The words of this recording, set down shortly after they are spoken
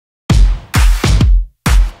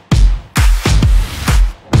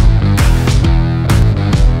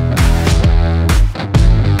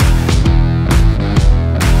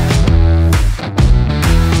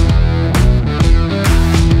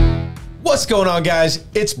What's going on, guys?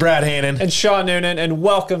 It's Brad Hannon. And Sean Noonan, and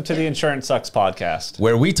welcome to the Insurance Sucks podcast.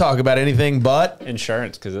 Where we talk about anything but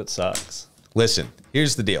insurance, because it sucks. Listen,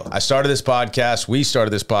 here's the deal. We started this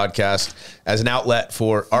podcast as an outlet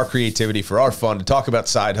for our creativity, for our fun, to talk about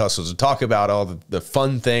side hustles, to talk about all the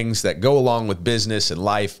fun things that go along with business and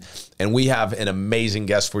life. And we have an amazing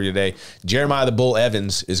guest for you today. Jeremiah the Bull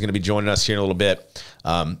Evans is going to be joining us here in a little bit.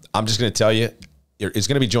 I'm just going to tell you, is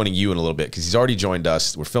going to be joining you in a little bit because he's already joined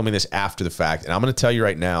us. We're filming this after the fact. And I'm going to tell you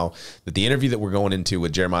right now that the interview that we're going into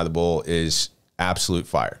with Jeremiah the Bull is absolute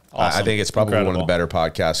fire. Awesome. I think it's probably one of the better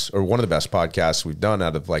podcasts, or one of the best podcasts we've done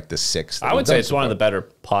out of like the six. I would say it's one of the better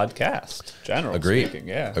podcasts, generally Agreed. speaking.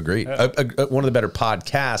 Yeah. Agreed. Yeah. One of the better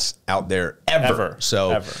podcasts out there ever.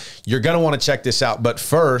 So you're going to want to check this out. But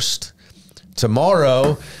first,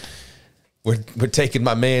 tomorrow, we're taking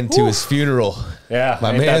my man to his funeral. Yeah.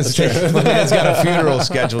 My man's got a funeral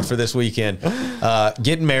scheduled for this weekend.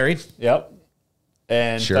 Getting married. Yep.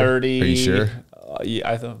 And sure. 30. Are you sure?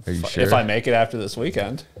 Yeah, I think Are you sure? if I make it after this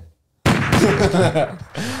weekend.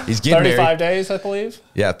 He's getting 35 married. days, I believe.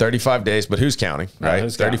 Yeah, 35 days, but who's counting, right?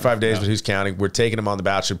 Who's 35 counting? days, but who's counting? We're taking him on the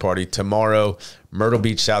bachelor party tomorrow, Myrtle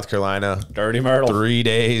Beach, South Carolina. Dirty Myrtle. 3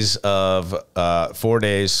 days of 4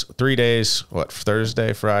 days, 3 days, what,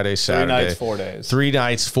 Thursday, Friday, Saturday. 3 nights, 4 days. 3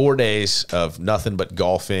 nights, 4 days of nothing but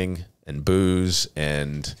golfing and booze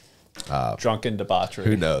and drunken debauchery.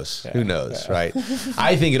 who knows? Yeah. Who knows, Yeah. right?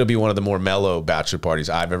 I think it'll be one of the more mellow bachelor parties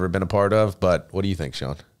I've ever been a part of, but what do you think,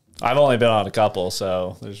 Sean? I've only been on a couple,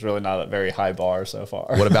 so there's really not a very high bar so far.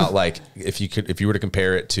 What about like if you were to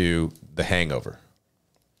compare it to The Hangover?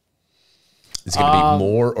 It's going to be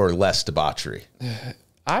more or less debauchery?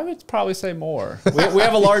 I would probably say more. We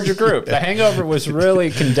have a larger group. The Hangover was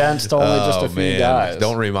really condensed to only just a few guys.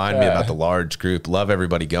 Don't remind me about the large group. Love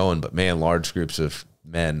everybody going, but man, large groups of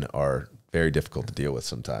men are very difficult to deal with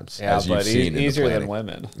sometimes. Yeah, as you've but seen easier in the than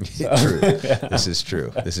women. True. Yeah. This is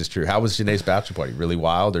true. This is true. How was Janae's bachelor party? Really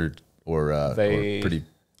wild or pretty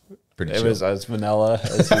It chill? was as vanilla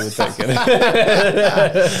as you would think.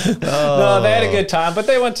 No, they had a good time, but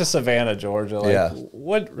they went to Savannah, Georgia. Like,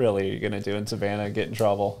 what really are you going to do in Savannah? Get in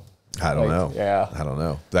trouble? I don't know. Yeah. I don't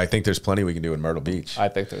know. I think there's plenty we can do in Myrtle Beach. I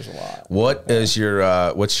think there's a lot. What is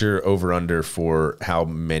your what's your over under for how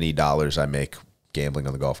many dollars I make gambling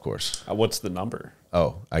on the golf course? What's the number?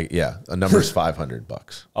 Oh, a number is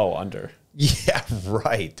 $500. Oh, under. Yeah,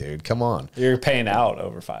 right, dude. Come on. You're paying out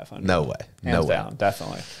over 500. No way. Hands No way. down,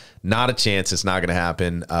 definitely. Not a chance. It's not going to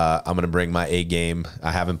happen. I'm going to bring my A game.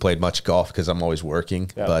 I haven't played much golf because I'm always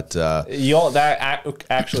working, but That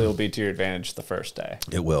actually will be to your advantage the first day.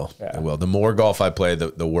 it will. Yeah. It will. The more golf I play,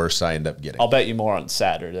 the worse I end up getting. I'll bet you more on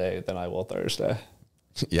Saturday than I will Thursday.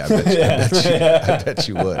 Yeah, I bet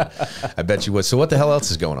you would. I bet you would. So what the hell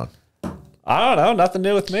else is going on? I don't know. Nothing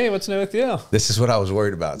new with me. What's new with you? This is what I was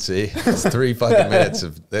worried about. See, it's 3 fucking minutes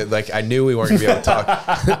of like I knew we weren't gonna be able to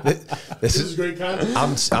talk. This is great content.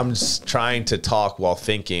 I'm just trying to talk while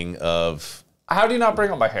thinking of. How do you not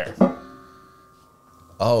bring up my hair?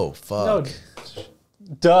 Oh fuck.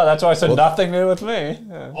 Duh. That's why I said nothing new with me.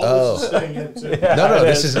 Yeah. Oh, this is staying in too. No,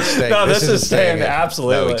 this isn't staying. No, this isn't is staying in.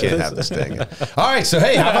 absolutely. No, we can't have this staying in. All right, so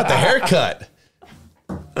hey, how about the haircut?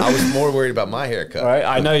 I was more worried about my haircut. Right,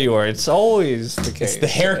 I know you were. It's always the case. It's the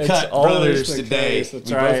haircut It's always brothers the today. case. That's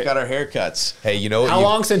We right. both got our haircuts. Hey, you know what? How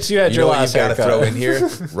long since you had your last got to haircut? throw in here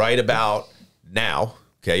right about now.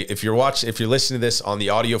 Okay, if you're listening to this on the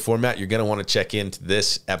audio format, you're going to want to check into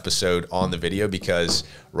this episode on the video because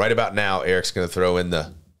right about now, Eric's going to throw in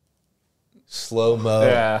the slow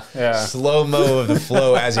mo, slow mo of the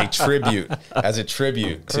flow as a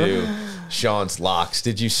tribute to Sean's locks.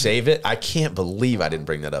 Did you save it? I can't believe I didn't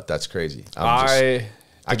bring that up. That's crazy. I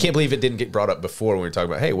can't believe it didn't get brought up before when we were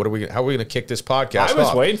talking about, hey, how are we going to kick this podcast I was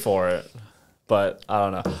off? waiting for it, but I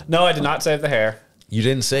don't know. No, I did not save the hair. You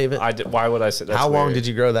didn't save it? I did. Why would I say that? How long did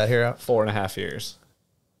you grow that hair out? 4.5 years.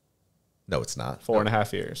 No, it's not.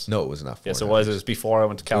 4.5 years. No, it was not. Yes, it was. It was before I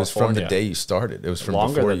went to It was California. from the day you started. It was from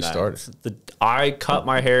Longer before than you that. started. I cut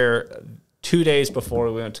my hair 2 days before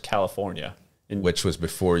we went to California. Which was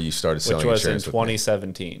before you started Which selling was in insurance with me.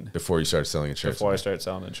 2017. Before you started selling insurance. Before I started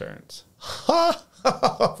selling insurance.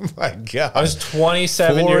 Oh my God. I was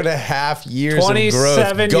 27 Four years. and a half years of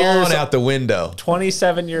 27 growth gone years- out the window.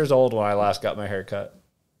 27 years old when I last got my hair cut.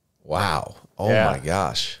 Wow. Oh Yeah. my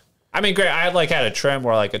gosh. I mean, great. I had a trim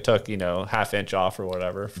where it took, half inch off or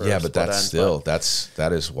whatever. For Yeah, a but split that's end, still,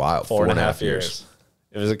 that is wild. 4.5 years.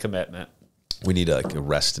 It was a commitment. We need a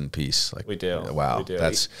rest in peace. We do. Wow. We do.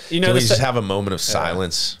 That's, can we just have a moment of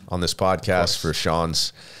silence on this podcast for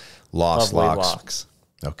Sean's lost Lovely locks? locks.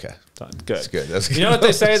 Okay. ton. Good. That's good. That's good. You know what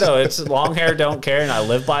they say though? It's long hair don't care, and I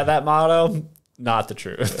live by that motto. Not the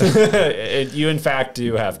truth. You in fact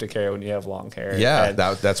do have to care when you have long hair. Yeah,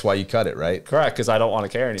 that's why you cut it, right? Correct, because I don't want to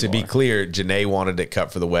care anymore. To be clear, Janae wanted it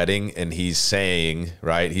cut for the wedding, and he's saying,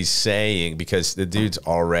 right? He's saying because the dude's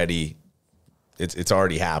already, it's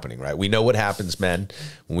already happening, right? We know what happens, men,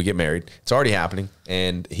 when we get married. It's already happening,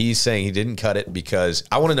 and he's saying he didn't cut it because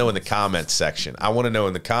I want to know in the comments section. I want to know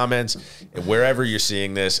in the comments, wherever you're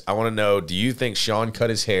seeing this, I want to know, do you think Sean cut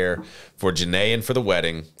his hair for Janae and for the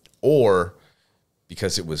wedding, or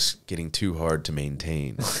because it was getting too hard to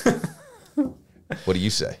maintain? What do you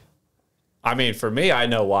say? I mean, for me, I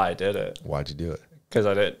know why I did it. Why'd you do it? Because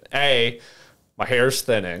I did. My hair's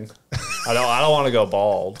thinning. I don't want to go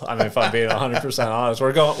bald. I mean, if I'm being 100% honest,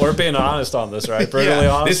 we're being honest on this, right? Brutally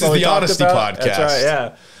honest. This is the honesty podcast. That's right.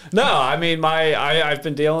 Yeah. No, I mean, I've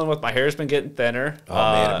been dealing with my hair's been getting thinner. Oh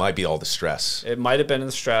man, it might be all the stress. It might have been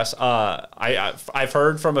the stress. I've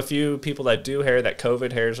heard from a few people that do hair that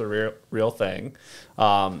COVID hair is a real thing.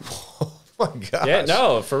 Oh my gosh. Yeah,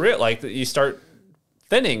 no, for real. Like you start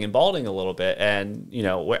thinning and balding a little bit, and you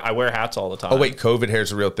know, I wear hats all the time. Oh wait, COVID hair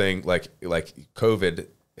is a real thing. Like COVID,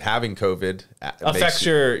 having COVID affects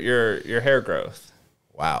your hair growth.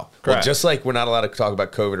 Wow. Correct. Well, just like we're not allowed to talk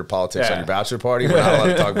about COVID or politics on your bachelor party, we're not allowed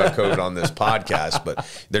to talk about COVID on this podcast. But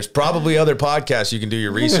there's probably other podcasts you can do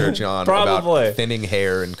your research on about thinning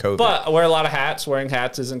hair and COVID. But I wear a lot of hats. Wearing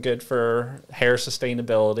hats isn't good for hair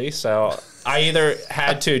sustainability. So I either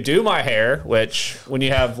had to do my hair, which when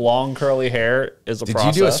you have long curly hair is a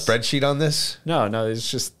process. Did you do a spreadsheet on this? No,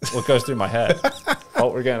 it's just what goes through my head.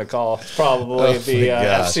 What we're going to call. It's probably the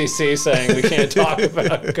FCC saying we can't talk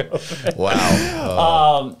about COVID.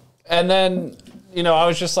 Wow. And then, you know, I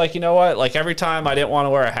was just like, you know what? Like every time I didn't want to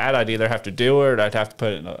wear a hat, I'd either have to do it or I'd have to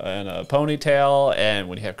put it in a ponytail. And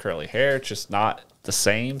when you have curly hair, it's just not the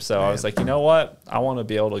same. So I was like, you know what? I want to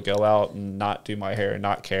be able to go out and not do my hair and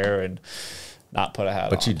not care and not put a hat on.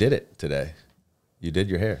 But you did it today. You did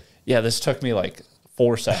your hair. Yeah, this took me like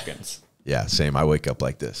 4 seconds. Yeah, same. I wake up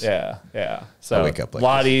like this. Yeah. So I wake up like a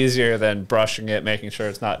lot easier than brushing it, making sure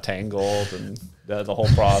it's not tangled, and the whole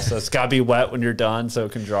process. It's got to be wet when you're done so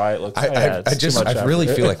it can dry. It looks. I really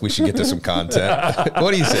feel like we should get to some content.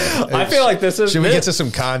 What do you say? I feel like this is. Should we get to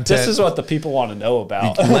some content? This is what the people want to know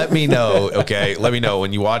about. Let me know, okay? Let me know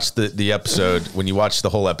when you watch the episode. When you watch the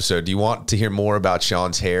whole episode, do you want to hear more about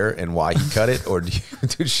Sean's hair and why he cut it, or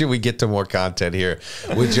should we get to more content here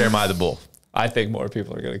with Jeremiah the Bull? I think more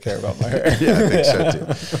people are going to care about my hair. Yeah, I think so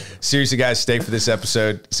too. Seriously, guys, stay for this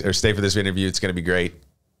episode or stay for this interview. It's going to be great.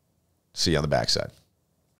 See you on the backside.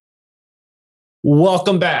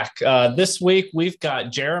 Welcome back. This week, we've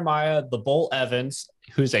got Jeremiah the Bull Evans,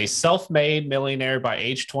 who's a self-made millionaire by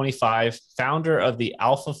age 25, founder of the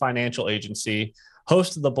Alpha Financial Agency,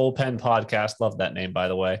 host of the Bullpen podcast. Love that name, by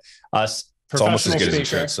the way. It's almost as good speaker, as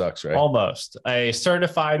Insurance Sucks, right? Almost. A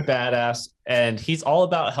certified badass, and he's all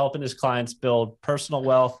about helping his clients build personal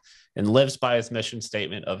wealth and lives by his mission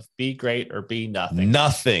statement of be great or be nothing.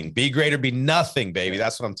 Nothing. Be great or be nothing, baby.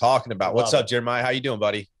 That's what I'm talking about. What's up, Jeremiah? How you doing,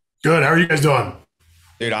 buddy? Good. How are you guys doing?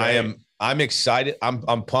 Dude, I'm excited.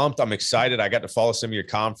 I'm pumped. I'm excited. I got to follow some of your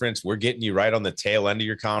conference. We're getting you right on the tail end of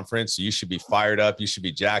your conference. So you should be fired up. You should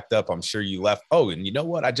be jacked up. I'm sure you left. Oh, and you know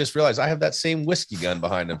what? I just realized I have that same whiskey gun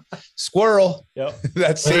behind him. Squirrel. Yep.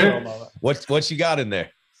 That's same. What you got in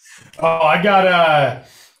there? Oh, I got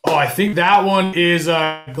I think that one is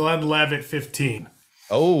Glenlivet 15.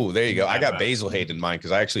 Oh, there you go. I got Basil Hayden in mine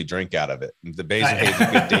because I actually drink out of it. The Basil Hayden's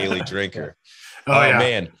a good daily drinker. Oh yeah.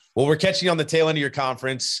 Man. Well, we're catching you on the tail end of your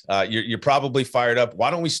conference. You're probably fired up.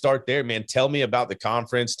 Why don't we start there, man? Tell me about the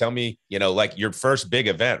conference. Tell me, like your first big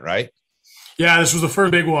event, right? Yeah, this was the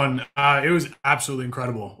first big one. It was absolutely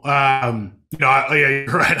incredible. Yeah, you're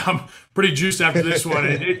right. I'm pretty juiced after this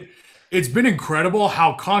one. It's been incredible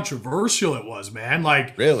how controversial it was, man.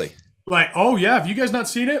 Like, really? Like, oh yeah. Have you guys not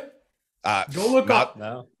seen it? Go look up.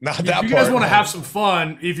 No, not if that. If you guys want to have some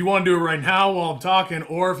fun, if you want to do it right now while I'm talking,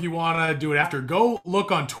 or if you want to do it after, go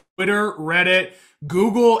look on Twitter, Reddit,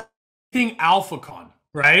 Google, anything AlphaCon.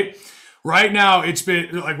 Right now, it's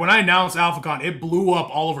been like when I announced AlphaCon, it blew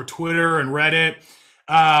up all over Twitter and Reddit,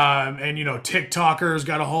 and TikTokers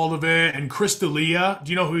got a hold of it. And Chris D'Elia,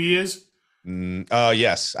 do you know who he is?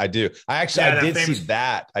 Yes, I do. I did see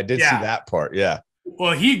that. I did see that part. Yeah.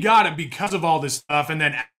 Well, he got it because of all this stuff. And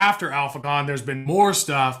then after AlphaCon, there's been more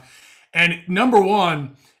stuff. And number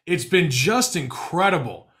one, it's been just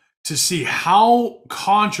incredible to see how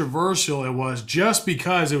controversial it was just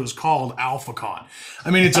because it was called AlphaCon.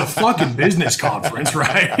 I mean, it's a fucking business conference,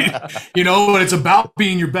 right? But it's about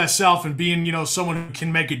being your best self and being, someone who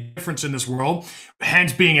can make a difference in this world.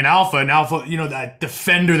 Hence being an alpha, that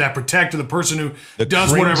defender, that protector, the person who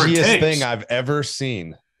does whatever it takes. The cringiest thing I've ever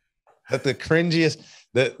seen. The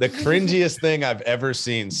cringiest thing I've ever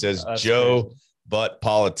seen says That's Joe crazy. But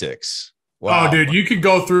politics. Wow. Oh, dude, you could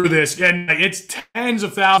go through this, and it's tens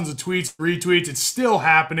of thousands of tweets, retweets. It's still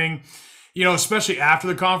happening, especially after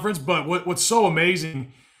the conference. But what's so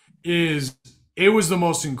amazing is it was the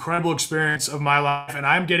most incredible experience of my life, and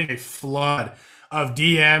I'm getting a flood of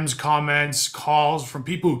DMs, comments, calls from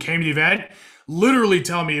people who came to the event, literally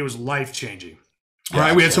telling me it was life-changing.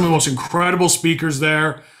 Right? We had some of the most incredible speakers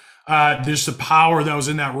there. Just the power that was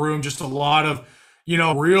in that room, just a lot of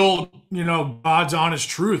real, God's honest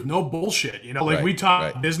truth, no bullshit, we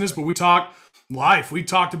talk business, but we talk life. We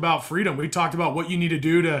talked about freedom. We talked about what you need to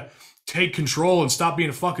do to take control and stop being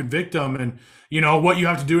a fucking victim and, what you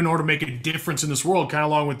have to do in order to make a difference in this world, kind of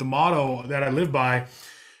along with the motto that I live by.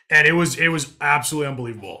 And it was absolutely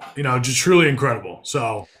unbelievable, just truly incredible.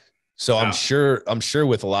 So I'm sure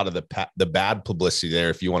with a lot of the bad publicity there,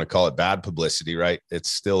 if you want to call it bad publicity, right? It's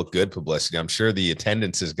still good publicity. I'm sure the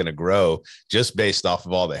attendance is going to grow just based off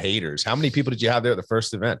of all the haters. How many people did you have there at the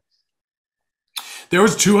first event? There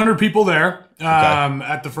was 200 people there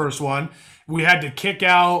at the first one. We had to kick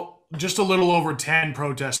out just a little over 10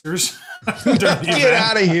 protesters. Get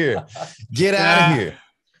out of here. Get out of here.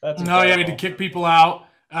 We had to kick people out.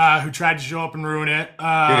 Who tried to show up and ruin it.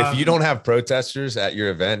 Dude, if you don't have protesters at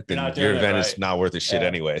your event, then your event is not worth a shit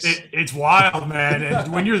anyways. It's wild, man.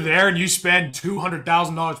 And when you're there and you spend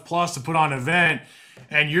 $200,000 plus to put on an event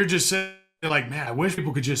and you're just sitting there like, man, I wish they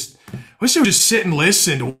would just sit and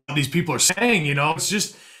listen to what these people are saying,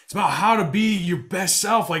 It's about how to be your best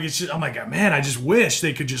self. Like, I'm like, man, I just wish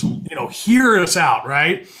they could just, hear us out,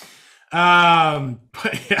 right?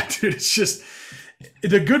 But yeah, dude, it's just...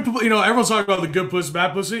 The good, everyone's talking about the good publicity, bad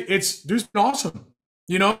publicity. It's been awesome,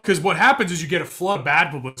 because what happens is you get a flood of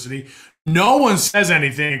bad publicity. No one says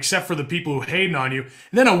anything except for the people who hating on you. And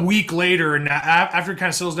then a week later, and after it kind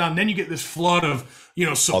of settles down, then you get this flood of,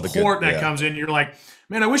 support that comes in. You're like,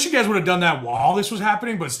 man, I wish you guys would have done that while this was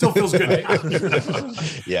happening, but it still feels good.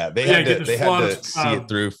 Yeah, they had to see it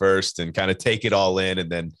through first and kind of take it all in, and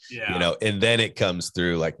then and then it comes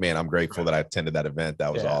through. Like, man, I'm grateful that I attended that event.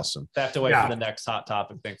 That was awesome. They have to wait for the next hot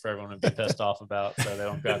topic thing for everyone to be pissed off about, so they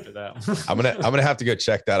don't go after that. I'm gonna have to go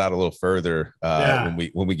check that out a little further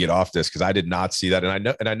when we get off this, because I did not see that,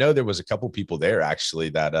 and I know there was a couple people there actually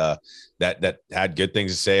that that had good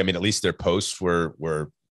things to say. I mean, at least their posts were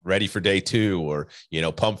ready for day 2 or,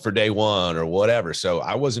 pumped for day 1 or whatever. So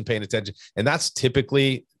I wasn't paying attention. And that's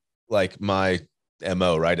typically like my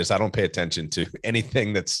MO, right? Is I don't pay attention to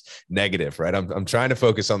anything that's negative, right? I'm trying to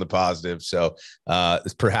focus on the positive. So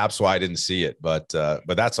it's perhaps why I didn't see it, but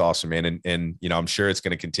that's awesome, man. And I'm sure it's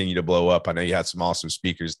going to continue to blow up. I know you had some awesome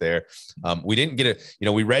speakers there. We didn't get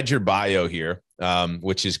we read your bio here,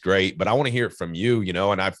 which is great, but I want to hear it from you,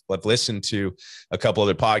 and I've listened to a couple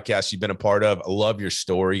other podcasts you've been a part of. I love your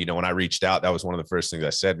story. When I reached out, that was one of the first things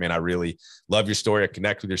I said, man, I really love your story. I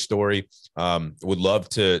connect with your story. Would love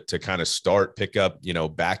to kind of pick up,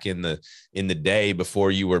 back in the day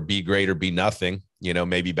before you were be great or be nothing,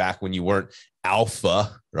 maybe back when you weren't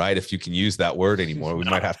alpha, right? If you can use that word anymore, we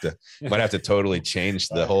might have to totally change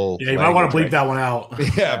the whole. Yeah, you might want to bleep that one out.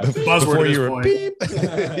 Yeah, before you were beep.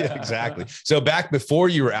 Yeah, exactly. So back before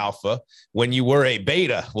you were alpha, when you were a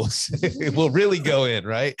beta, we'll really go in,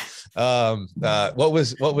 right? What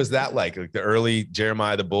was that like the early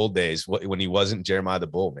Jeremiah the Bull days when he wasn't Jeremiah the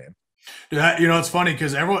Bull, man? Yeah, it's funny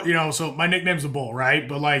because everyone, so my nickname's the Bull, right?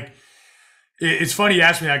 But like, it's funny you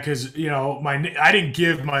asked me that because, I didn't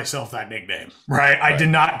give myself that nickname, right? I did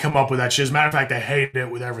not come up with that shit. As a matter of fact, I hated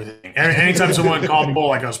it with everything. Anytime someone called me Bull,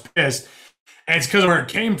 like I was pissed. And it's because where it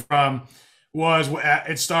came from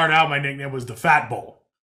it started out, my nickname was the Fat Bull,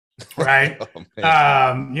 right?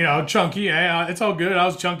 Chunky. It's all good. I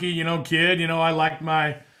was chunky, kid. I like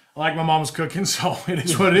my mom's cooking, so it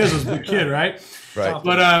is what it is as a kid, right? Right.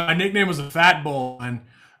 But my nickname was the Fat Bull, and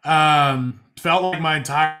felt like my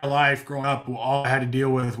entire life growing up, all I had to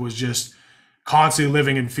deal with was just constantly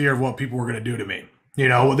living in fear of what people were going to do to me.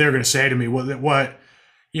 What they were going to say to me, what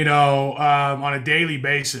on a daily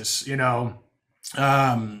basis, I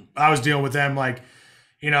was dealing with them like,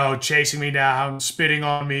 chasing me down, spitting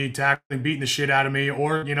on me, tackling, beating the shit out of me,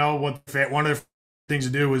 or, one of the things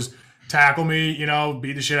to do was tackle me,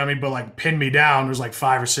 beat the shit out of me, but like pin me down. There's like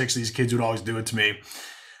 5 or 6 of these kids who'd always do it to me.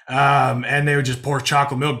 And they would just pour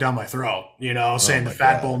chocolate milk down my throat, saying the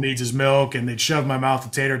fat bull needs his milk, and they'd shove my mouth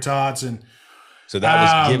with tater tots. And so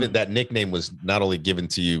that was given, that nickname was not only given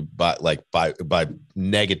to you by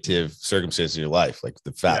negative circumstances in your life, like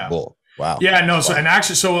the fat bull. Wow. Yeah, no. So, and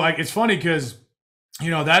actually, so like, it's funny because,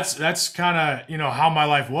 that's kind of, how my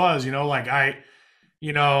life was, like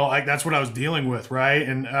like that's what I was dealing with. Right.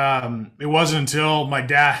 And, it wasn't until my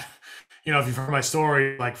dad, if you've heard my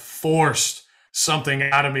story, like forced something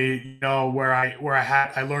out of me, where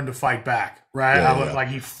I learned to fight back. Right. Like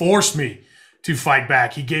he forced me to fight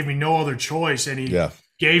back. He gave me no other choice. And he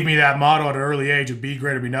gave me that motto at an early age of be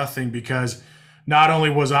great or be nothing, because not only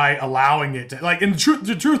was I allowing it to, like, and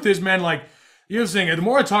the truth is, man, like, the thing, the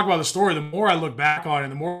more I talk about the story, the more I look back on it,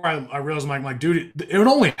 and the more I realize, I'm like, dude, it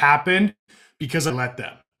only happened because I let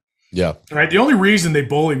them. Yeah. Right. The only reason they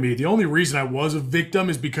bullied me, the only reason I was a victim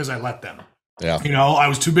is because I let them. Yeah. I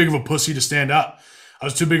was too big of a pussy to stand up. I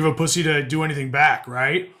was too big of a pussy to do anything back.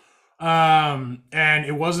 Right. And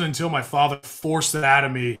it wasn't until my father forced that out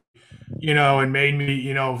of me, and made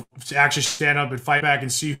me, to actually stand up and fight back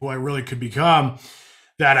and see who I really could become,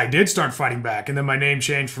 that I did start fighting back. And then my name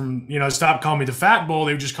changed from, stop calling me the fat bull.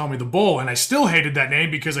 They would just call me the bull. And I still hated that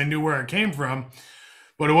name because I knew where it came from.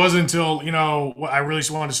 But it wasn't until, I really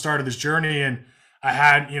wanted to start this journey, and I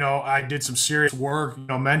had, I did some serious work,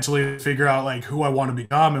 mentally to figure out like who I want to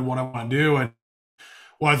become and what I want to do. And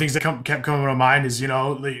one of the things that kept coming to my mind is,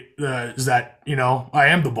 is that, I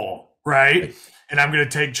am the bull, right? And I'm going to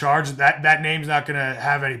take charge. That name's not going to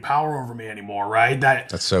have any power over me anymore, right?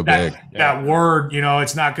 That's so big. That word,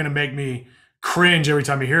 it's not going to make me cringe every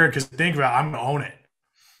time I hear it, because think about it, I'm going to own it.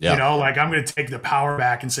 Yeah. Like I'm going to take the power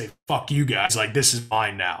back and say, fuck you guys. Like this is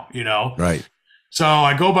mine now, Right. So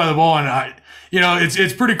I go by the bull, and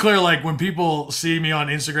it's pretty clear. Like when people see me on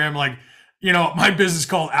Instagram, like, my business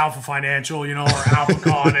called Alpha Financial, or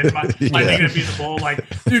AlphaCon, and my thing to be the bull, like,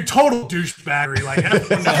 dude, total douchebaggery. Like,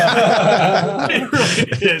 it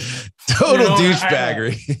really is. Total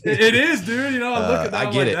douchebaggery. It is, dude. I look at that.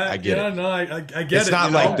 I get it. I get it. No, I get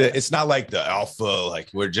it. It's not like the alpha. Like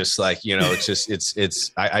we're just like, it's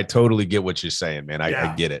just, I totally get what you're saying, man.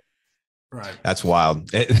 I get it. Right. That's wild.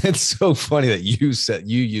 It's so funny that you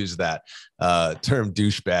use that term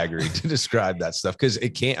douchebaggery to describe that stuff, because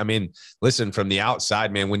it can't. I mean, listen, from the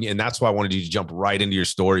outside, man. And that's why I wanted you to jump right into your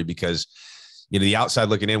story, because the outside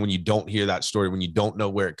looking in, when you don't hear that story, when you don't know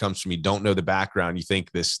where it comes from, you don't know the background, you think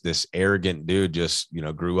this arrogant dude just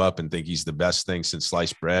just grew up and think he's the best thing since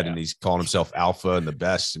sliced bread, and he's calling himself alpha and the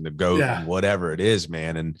best and the GOAT and whatever it is,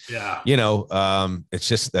 man. And it's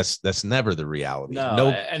just that's never the reality.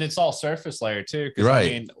 No, and it's all surface layer too. Because right. I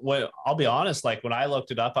mean, I'll be honest, like when I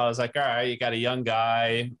looked it up, I was like, all right, you got a young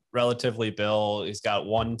guy, relatively built, he's got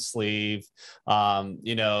one sleeve,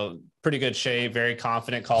 pretty good shape, very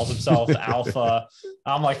confident, calls himself alpha.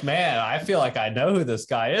 I'm like, man, I feel like I know who this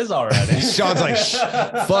guy is already. Sean's like,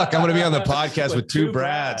 fuck, I'm going to be on the podcast with two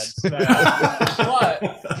Brads. But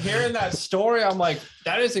hearing that story, I'm like,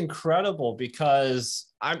 that is incredible, because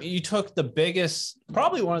you took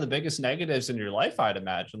probably one of the biggest negatives in your life, I'd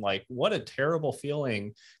imagine. Like, what a terrible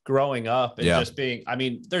feeling growing up and just being, I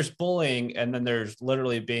mean, there's bullying, and then there's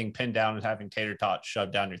literally being pinned down and having tater tots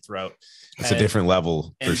shoved down your throat. It's a different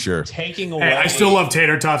level for sure. Taking away. Hey, I still love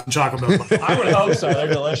tater tots and chocolate milk. I would hope so. They're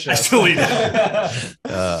delicious. I still eat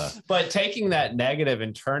it. But taking that negative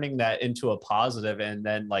and turning that into a positive, and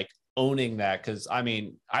then like owning that, because I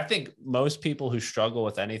mean, I think most people who struggle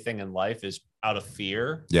with anything in life is out of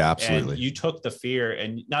fear. Yeah, absolutely. And you took the fear,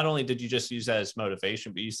 and not only did you just use that as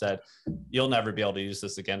motivation, but you said, you'll never be able to use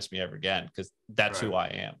this against me ever again, because that's who I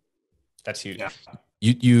am. That's huge. Yeah.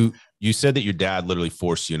 You said that your dad literally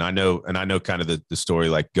forced you, and I know kind of the story,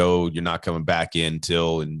 like, go, you're not coming back in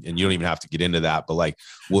till, and you don't even have to get into that, but like,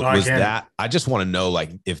 what was that? I just want to know, like,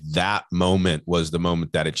 if that moment was the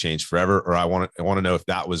moment that it changed forever, or I want to know if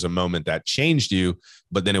that was a moment that changed you,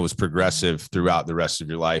 but then it was progressive throughout the rest of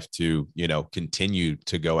your life to, continue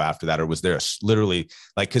to go after that. Or was there literally,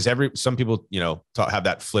 like, because some people, have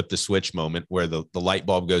that flip the switch moment where the light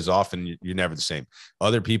bulb goes off and you're never the same.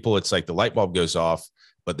 Other people, it's like the light bulb goes off,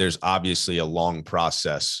 but there's obviously a long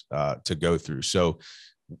process to go through. So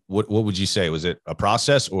what would you say? Was it a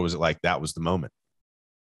process, or was it like that was the moment?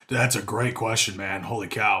 That's a great question, man. Holy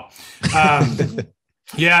cow.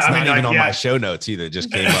 Yeah. It's not even on my show notes either. It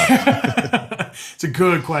just came up. It's a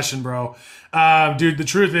good question, bro. Dude, the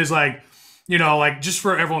truth is, like, just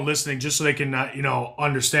for everyone listening, just so they can,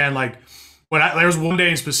 understand, like, there was one day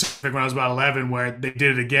in specific when I was about 11 where they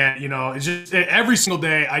did it again. It's just every single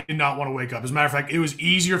day I did not want to wake up. As a matter of fact, it was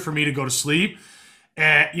easier for me to go to sleep,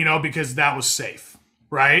 and because that was safe.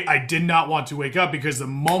 right? I did not want to wake up because the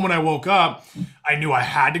moment I woke up, I knew I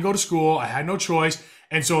had to go to school. I had no choice.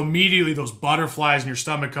 And so immediately those butterflies in your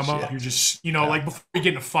stomach come up. You're just, like before you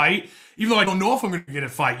get in a fight, even though I don't know if I'm going to get in a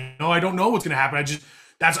fight, I don't know what's going to happen.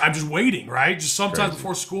 I'm just waiting, right? Just sometimes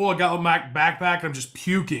before school, I got my backpack and I'm just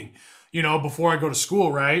puking, before I go to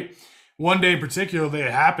school, right? One day in particular,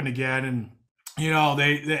 it happened again. And,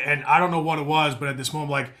 they and I don't know what it was, but at this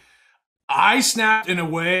moment, like I snapped in a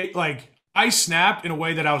way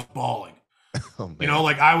that I was bawling. Oh,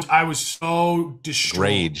 like I was so distraught.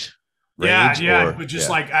 Rage. Yeah. But just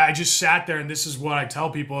like, I just sat there, and this is what I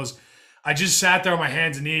tell people is I just sat there on my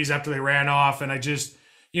hands and knees after they ran off. And I just,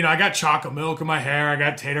 I got chocolate milk in my hair. I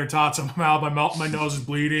got tater tots in my mouth. My nose is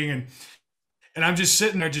bleeding. And I'm just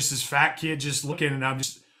sitting there, just this fat kid just looking, and I'm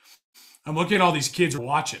looking at all these kids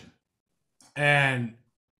watching. And,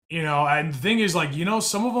 and the thing is like,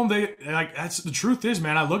 some of them, that's the truth is,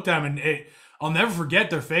 man, I looked at them and I'll never forget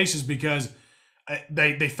their faces because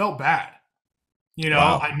they felt bad.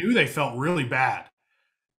 Wow. I knew they felt really bad,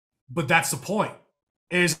 but that's the point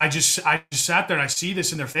is I just sat there and I see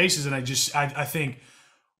this in their faces. And I think,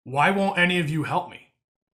 why won't any of you help me?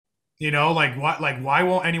 Why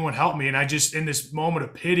won't anyone help me? And I just, in this moment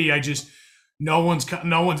of pity, no one's,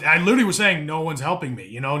 I literally was saying, no one's helping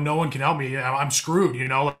me, no one can help me. I'm screwed,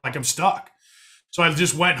 like I'm stuck. So I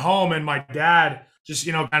just went home, and my dad just,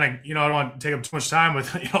 kind of, I don't want to take up too much time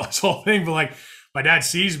with, this whole thing, but like my dad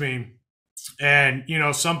sees me and,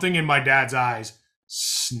 something in my dad's eyes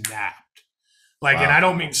snapped. Like, wow. And I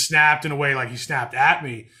don't mean snapped in a way like he snapped at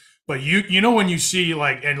me, but when you see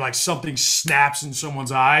like something snaps in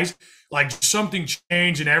someone's eyes, like something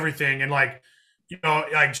changed and everything. And like,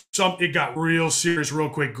 it got real serious real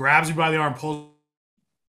quick, grabs me by the arm, pulls.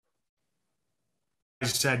 I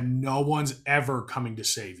said, no one's ever coming to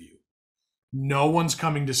save you. No one's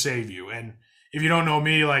coming to save you. And if you don't know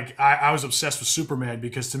me, like I was obsessed with Superman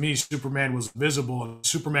because to me, Superman was visible and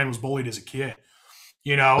Superman was bullied as a kid.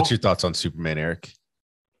 What's your thoughts on Superman, Eric?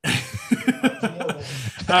 I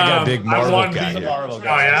got a big Marvel guy here. Oh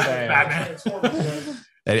yeah, Batman.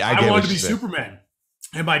 I wanted to be Superman.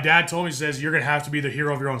 And my dad told me, he says, you're going to have to be the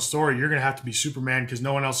hero of your own story. You're going to have to be Superman because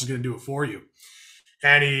no one else is going to do it for you.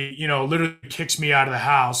 And he, literally kicks me out of the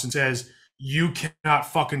house and says, you cannot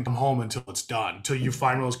fucking come home until it's done, until you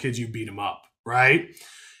find those kids, you beat them up, right?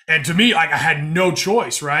 And to me, like I had no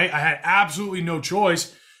choice, right? I had absolutely no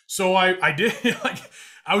choice. So I did,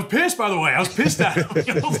 I was pissed, by the way. I was pissed at him.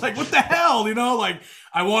 I was like, what the hell? Like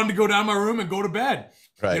I wanted to go down my room and go to bed.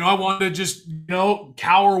 Right. I wanted to just,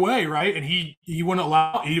 cower away, right? And he wouldn't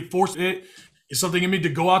allow, he forced it. It's something in me to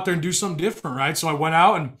go out there and do something different, right? So I went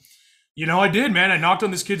out and, I did, man. I knocked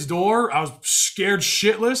on this kid's door. I was scared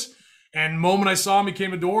shitless. And the moment I saw him, he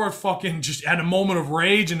came to the door, I fucking just had a moment of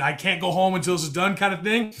rage and I can't go home until this is done kind of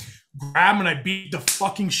thing. Grab him and I beat the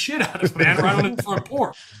fucking shit out of him, man, right on the front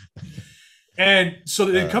porch. And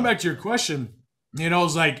so to come back to your question,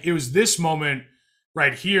 it was this moment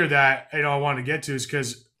right here that I wanted to get to is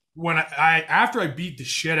because when after I beat the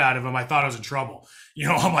shit out of him, I thought I was in trouble.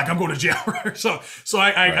 I'm like, I'm going to jail. so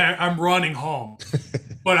I'm running home,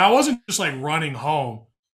 but I wasn't just like running home.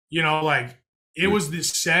 It was this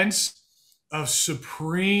sense of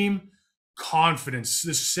supreme confidence,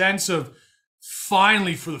 this sense of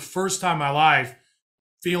finally, for the first time in my life,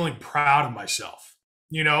 feeling proud of myself.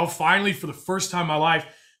 Finally, for the first time in my life,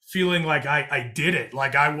 feeling like I did it.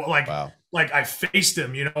 Wow. Like I faced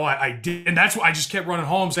him, I did. And that's why I just kept running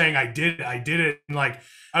home saying, I did it. And like,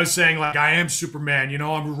 I was saying like, I am Superman,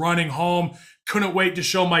 I'm running home. Couldn't wait to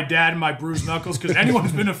show my dad my bruised knuckles. Cause anyone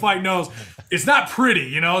who's been in a fight knows it's not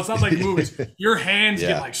pretty, it's not like movies. Your hands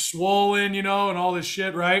get like swollen, and all this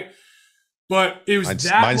shit. Right. But it was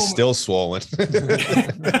mine's still swollen.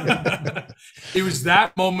 It was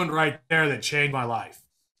that moment right there that changed my life.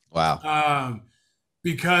 Wow.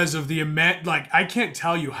 Because of the immense, I can't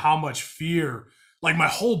tell you how much fear, my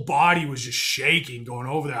whole body was just shaking going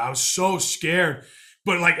over there. I was so scared,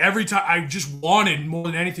 but every time I just wanted more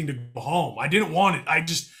than anything to go home. I didn't want it. I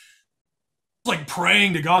just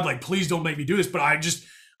praying to God, please don't make me do this. But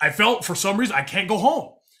I felt for some reason I can't go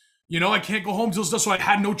home. I can't go home till it's done. So I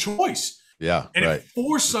had no choice. Yeah. And it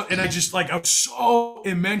forced, and I just I was so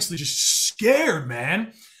immensely just scared,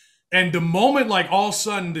 man. And the moment, all of a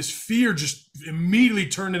sudden, this fear just immediately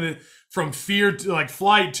turned into from fear to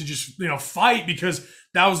flight to just, fight because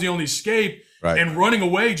that was the only escape. Right. And running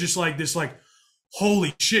away just this,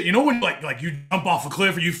 holy shit. When you jump off a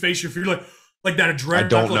cliff or you face your fear, Like that adrenaline. I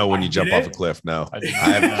don't know when you jump off a cliff. No,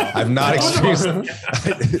 I've not experienced,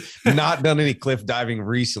 not done any cliff diving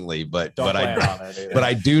recently, but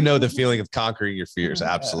I do know the feeling of conquering your fears.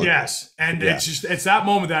 Absolutely. Yes. And it's that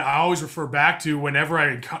moment that I always refer back to whenever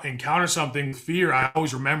I encounter something with fear. I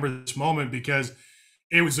always remember this moment because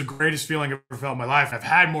it was the greatest feeling I've ever felt in my life. I've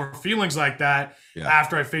had more feelings like that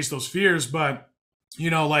after I faced those fears, but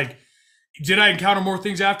like, did I encounter more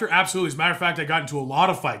things after? Absolutely. As a matter of fact, I got into a lot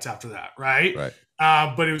of fights after that, right?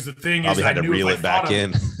 But it was the thing probably had to reel it back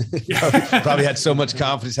in. Probably had so much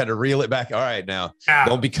confidence, had to reel it back. All right, now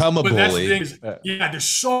don't become a bully. That's the thing is, there's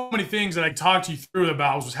so many things that I talked to you through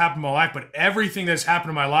about what's happened in my life, but everything that's happened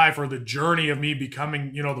in my life or the journey of me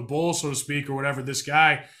becoming, the bull, so to speak, or whatever, this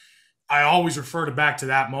guy, I always refer back to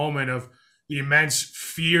that moment of the immense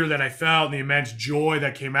fear that I felt and the immense joy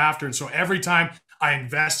that came after. And so every time I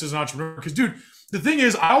invest as an entrepreneur, because dude, the thing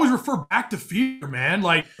is, I always refer back to fear, man.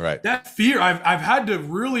 Like that fear, I've had to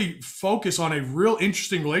really focus on a real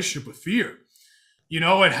interesting relationship with fear,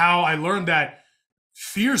 and how I learned that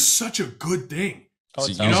fear is such a good thing. So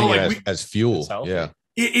using it as fuel. Yeah.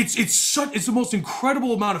 It's the most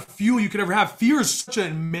incredible amount of fuel you could ever have. Fear is such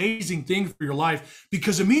an amazing thing for your life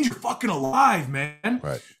because it means you're fucking alive, man.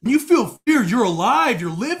 Right. When you feel fear, you're alive,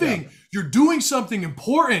 you're living, you're doing something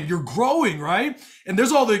important, you're growing, right? And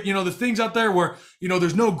there's all the, the things out there where,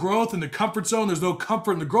 there's no growth in the comfort zone, there's no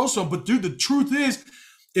comfort in the growth zone. But dude, the truth is,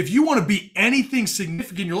 if you want to be anything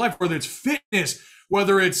significant in your life, whether it's fitness,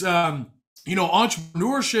 whether it's,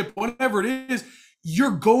 entrepreneurship, whatever it is,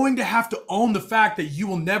 you're going to have to own the fact that you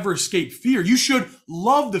will never escape fear. You should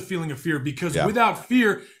love the feeling of fear because without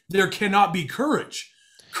fear, there cannot be courage.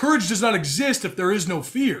 Courage does not exist if there is no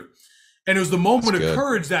fear. And it was the moment of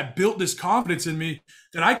courage that built this confidence in me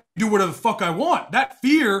that I can do whatever the fuck I want. That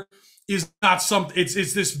fear is not something, it's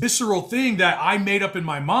this visceral thing that I made up in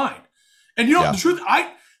my mind. And the truth,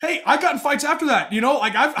 I got in fights after that,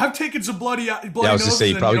 like I've taken some bloody I was to say,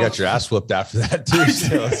 you probably got your ass whooped after that too.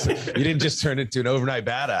 So you didn't just turn into an overnight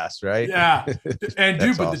badass, right? Yeah. And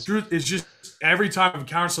dude, but the truth is just every time I've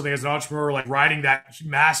encountered something as an entrepreneur, like writing that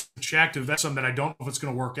massive check to invest something that I don't know if it's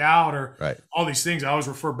going to work out or all these things, I always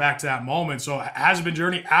refer back to that moment. So has it been a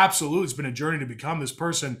journey? Absolutely. It's been a journey to become this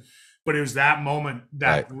person, but it was that moment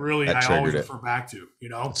that really I always refer back to,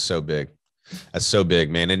 It's so big. That's so big,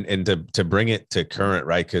 man. And to bring it to current,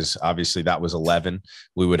 right? Because obviously that was 11.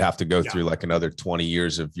 We would have to go through like another 20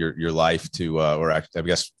 years of your life to, or I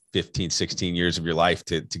guess 15, 16 years of your life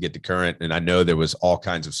to get to current. And I know there was all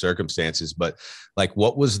kinds of circumstances, but like,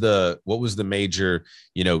 what was the major,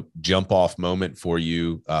 jump off moment for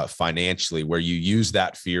you financially, where you use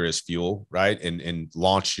that fear as fuel, right? And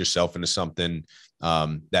launched yourself into something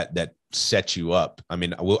that set you up. I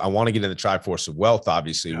mean, I want to get in the Triforce of Wealth,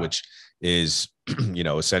 obviously, which is,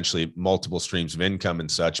 essentially multiple streams of income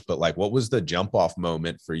and such. But like, what was the jump off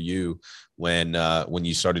moment for you when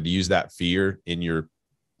you started to use that fear in your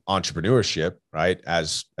entrepreneurship, right?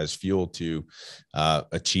 As fuel to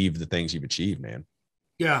achieve the things you've achieved, man.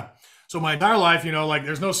 Yeah. So my entire life, like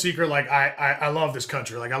there's no secret. Like I love this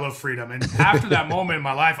country. Like I love freedom. And after that moment in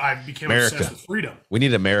my life, I became obsessed with freedom. We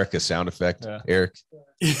need America sound effect, Eric.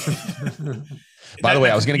 By the way,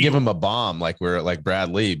 I was going to give him a bomb like we're like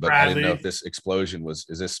Brad Lee, but I didn't know if this explosion is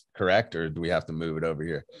this correct or do we have to move it over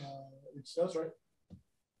here? It sounds right.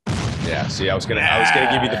 Yeah. See, I was gonna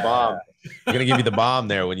give you the bomb. I'm gonna give you the bomb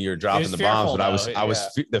there when you were dropping the bombs, but I was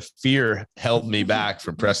the fear held me back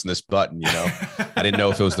from pressing this button. I didn't know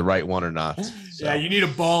if it was the right one or not. So. Yeah, you need a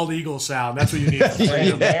bald eagle sound. That's what you need.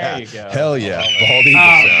 There you go. Hell yeah, bald eagle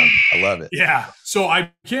sound. I love it. Yeah. So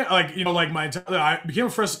I can't I became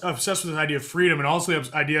obsessed with this idea of freedom, and also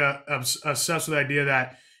obsessed with the idea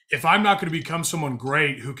that if I'm not going to become someone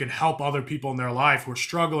great who can help other people in their life who are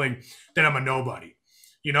struggling, then I'm a nobody.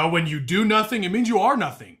 When you do nothing, it means you are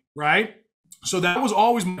nothing, right? So that was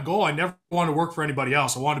always my goal. I never wanted to work for anybody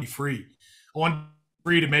else. I wanted to be free. I wanted to be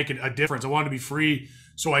free to make a difference. I wanted to be free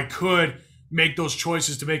so I could make those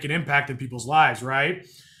choices to make an impact in people's lives, right?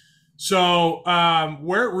 So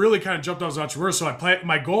where it really kind of jumped out as an entrepreneur, so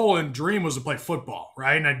my goal and dream was to play football,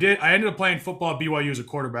 right? And I ended up playing football at BYU as a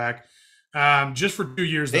quarterback just for 2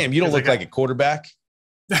 years. Damn, you don't look like a quarterback.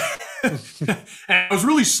 And I was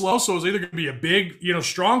really slow, so it was either going to be a big,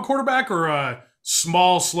 strong quarterback or a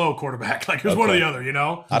small, slow quarterback. Like it was one or the other,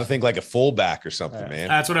 I'd think like a fullback or something, man.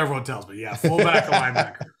 That's what everyone tells me. Yeah, fullback or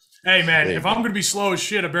linebacker. Hey, man, if I'm going to be slow as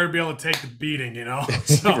shit, I better be able to take the beating,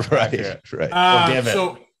 So, right.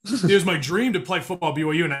 So it was my dream to play football at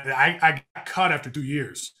BYU, and I got cut after 2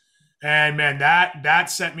 years. And, man, that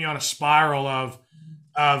set me on a spiral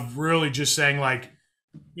of really just saying, like,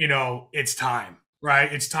 it's time.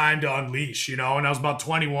 right? It's time to unleash, and I was about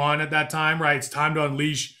 21 at that time, right? It's time to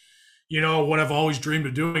unleash, what I've always dreamed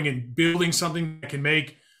of doing and building something that can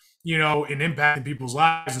make, an impact in people's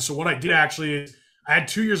lives. And so what I did actually is I had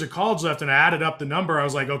 2 years of college left and I added up the number. I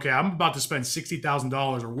was like, okay, I'm about to spend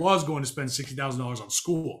 $60,000 or was going to spend $60,000 on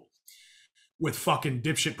school with fucking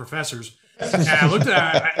dipshit professors. And I looked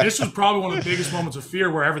at it. This was probably one of the biggest moments of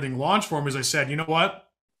fear where everything launched for me. Is I said, you know what?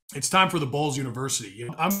 It's time for the Bulls University.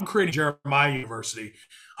 I'm creating Jeremiah University.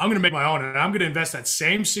 I'm going to make my own, and I'm going to invest that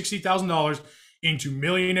same $60,000 into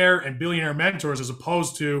millionaire and billionaire mentors as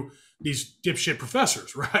opposed to these dipshit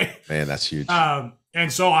professors, right? Man, that's huge.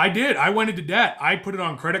 And so I did. I went into debt. I put it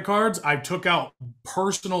on credit cards. I took out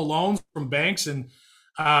personal loans from banks, and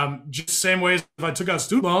just the same way as if I took out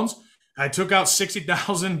student loans, I took out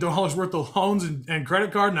 $60,000 worth of loans and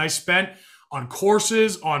credit card, and I spent on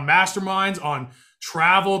courses, on masterminds, on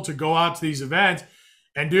travel to go out to these events.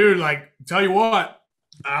 And dude, like, tell you what,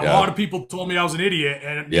 a lot of people told me I was an idiot.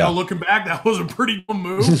 And, looking back, that was a pretty dumb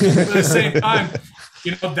move. But at the same time,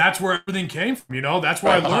 that's where everything came from. That's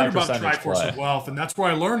where I learned about Triforce of Wealth. And that's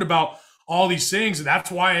where I learned about all these things. And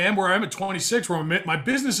that's why I am where I am at 26, where my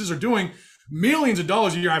businesses are doing millions of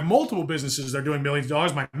dollars a year. I have multiple businesses that are doing millions of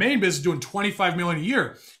dollars. My main business is doing 25 million a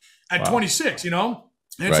year at 26, And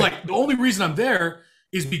it's like, the only reason I'm there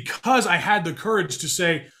is because I had the courage to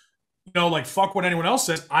say, like, fuck what anyone else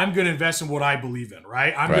says. I'm going to invest in what I believe in,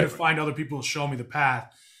 right? I'm going to find other people to show me the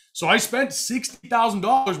path. So I spent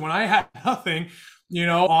 $60,000 when I had nothing,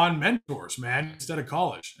 on mentors, man, instead of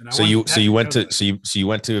college. And you went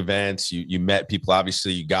to events, you met people,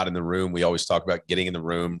 obviously you got in the room. We always talk about getting in the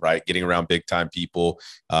room, right? Getting around big time people.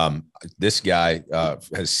 This guy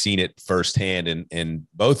has seen it firsthand and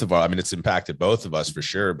both of our, it's impacted both of us for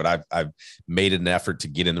sure, but I've made an effort to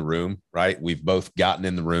get in the room, right? We've both gotten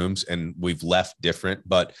in the rooms and we've left different,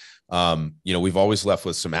 but we've always left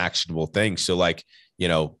with some actionable things. So like,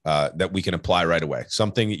 that we can apply right away.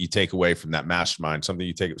 Something that you take away from that mastermind, something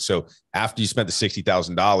you take. So after you spent the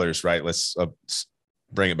 $60,000, right? Let's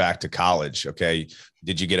bring it back to college. Okay.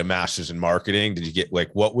 Did you get a master's in marketing? Did you get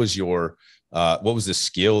what was the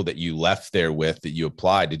skill that you left there with that you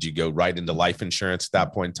applied? Did you go right into life insurance at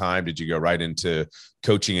that point in time? Did you go right into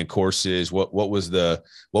coaching and courses? What was the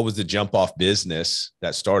jump off business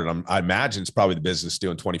that started? I imagine it's probably the business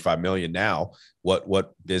doing 25 million now.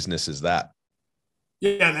 What business is that?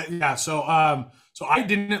 Yeah. So I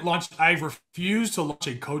didn't launch. I refused to launch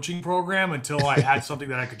a coaching program until I had something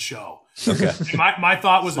that I could show. Okay. My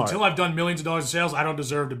thought was until I've done millions of dollars in sales, I don't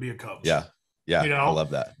deserve to be a coach. Yeah. I love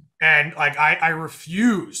that. And like I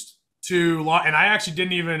refused to launch, and I actually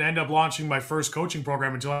didn't even end up launching my first coaching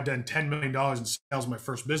program until I'd done $10 million in sales in my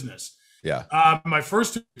first business. Yeah. My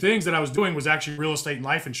first two things that I was doing was actually real estate and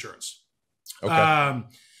life insurance. Okay.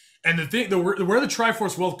 And where the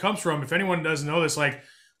Triforce Wealth comes from, if anyone doesn't know this, like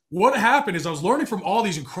what happened is I was learning from all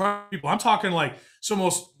these incredible people. I'm talking like some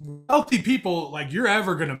most wealthy people like you're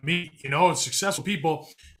ever going to meet, and successful people.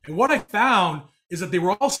 And what I found is that they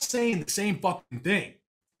were all saying the same fucking thing.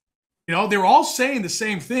 They were all saying the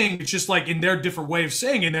same thing. It's just like in their different way of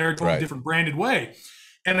saying it, in their different branded way.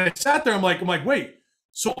 And I sat there, I'm like, wait,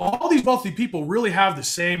 so all these wealthy people really have the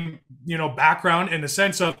same, background in the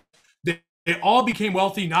sense of they all became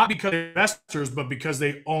wealthy, not because they're investors, but because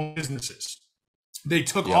they own businesses. They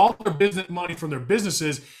took all their business money from their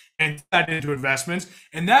businesses and put that into investments,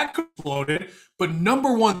 and that exploded. But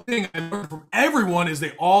number one thing I learned from everyone is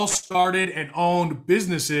they all started and owned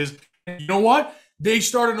businesses. And you know what? They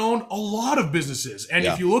started and owned a lot of businesses. And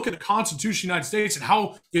if you look at the Constitution of the United States and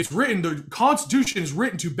how it's written, the Constitution is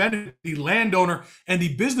written to benefit the landowner and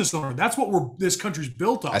the business owner. That's what this country's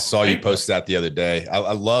built on. I saw you post that the other day.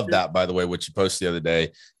 I love that, by the way, what you posted the other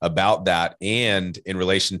day about that. And in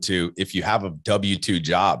relation to if you have a W-2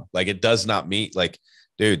 job, like it does not mean like,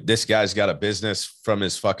 dude, this guy's got a business from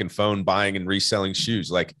his fucking phone buying and reselling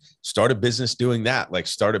shoes. Like start a business doing that. Like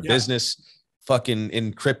start a business fucking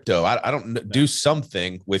in crypto. I don't do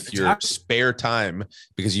something with your spare time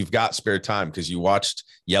because you've got spare time because you watched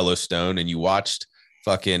Yellowstone and you watched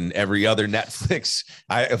fucking every other Netflix.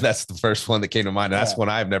 That's the first one that came to mind. That's one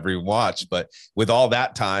I've never even watched. But with all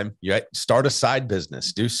that time, you start a side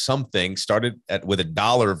business, do something, with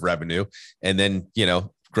 $1 of revenue, and then,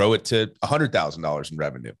 grow it to $100,000 in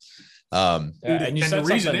revenue. And the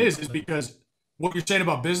reason is because what you're saying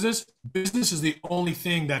about business is the only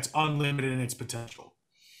thing that's unlimited in its potential.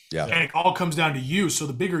 Yeah. And it all comes down to you. So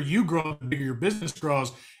the bigger you grow, the bigger your business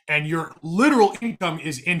grows, and your literal income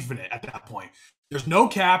is infinite at that point. There's no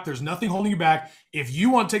cap. There's nothing holding you back. If you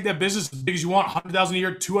want to take that business as big as you want, 100,000 a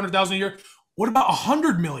year, 200,000 a year, what about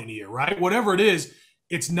 100 million a year, right? Whatever it is,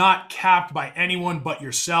 it's not capped by anyone but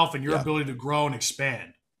yourself and your ability to grow and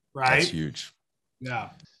expand. Right? That's huge. Yeah.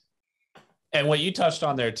 And what you touched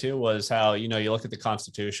on there too was how, you look at the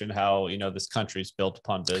Constitution, how, this country's built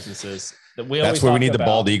upon businesses. That's where we need the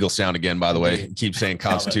bald eagle sound again, by the way. Keep saying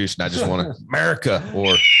Constitution. I just want to America, or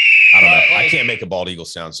I don't know. I can't make a bald eagle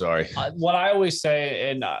sound. Sorry. What I always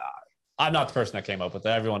say, and I'm not the person that came up with it.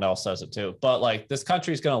 Everyone else says it too. But like, this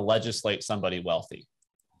country is going to legislate somebody wealthy.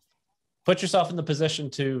 Put yourself in the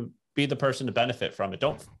position to be the person to benefit from it.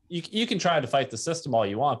 You can try to fight the system all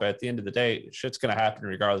you want, but at the end of the day, shit's going to happen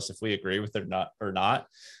regardless if we agree with it or not.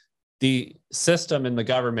 The system and the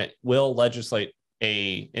government will legislate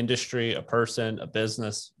a industry, a person, a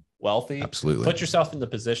business wealthy. Absolutely. Put yourself in the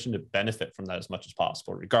position to benefit from that as much as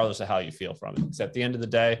possible, regardless of how you feel from it. Because at the end of the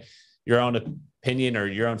day, your own opinion or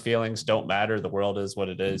your own feelings don't matter. The world is what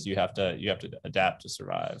it is. You have to adapt to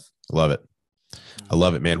survive. Love it. I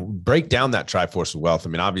love it, man. Break down that Triforce of Wealth. I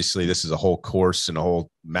mean, obviously this is a whole course and a whole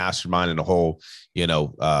mastermind and a whole,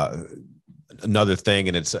 another thing.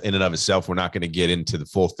 And it's in and of itself. We're not going to get into the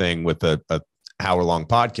full thing with a hour-long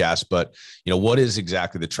podcast, but what is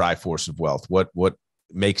exactly the Triforce of Wealth? What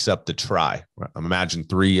makes up the tri? I'm imagining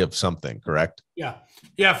 3 of something, correct? Yeah.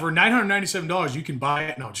 Yeah. For $997, you can buy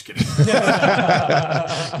it. No, I'm just kidding.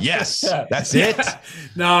 Yes. That's it.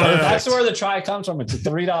 No. That's where the tri comes from. It's a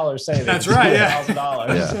 $3 savings. That's right. Yeah.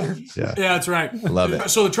 $1,000. Yeah, that's right. Love it.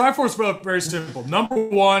 So the Triforce Wealth, very simple. Number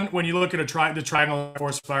one, when you look at the triangle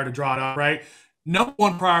force fire to draw it up, right? Number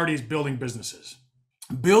one priority is building businesses.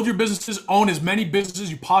 Build your businesses, own as many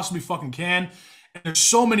businesses you possibly fucking can. And there's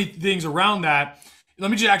so many things around that. Let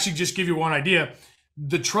me just give you one idea.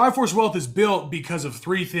 The Triforce Wealth is built because of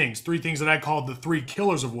 3 things that I call the 3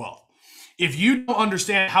 killers of wealth. If you don't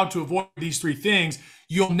understand how to avoid these 3 things,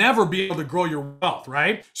 you'll never be able to grow your wealth,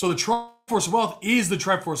 right? So the Triforce of Wealth is the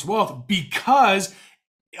Triforce of Wealth because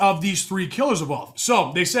of these 3 killers of wealth.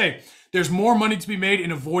 So they say there's more money to be made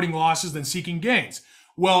in avoiding losses than seeking gains.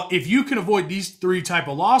 Well, if you can avoid these 3 type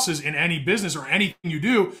of losses in any business or anything you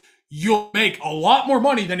do, you'll make a lot more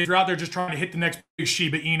money than if you're out there just trying to hit the next big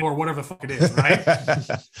Shiba Inu or whatever the fuck it is, right?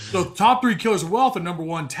 So top 3 killers of wealth are number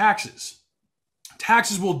 1, taxes.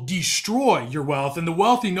 Taxes will destroy your wealth, and the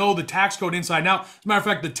wealthy know the tax code inside and out. As a matter of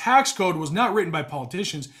fact, the tax code was not written by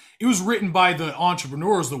politicians. It was written by the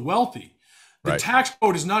entrepreneurs, the wealthy. The tax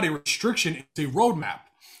code is not a restriction. It's a roadmap.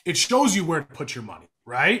 It shows you where to put your money,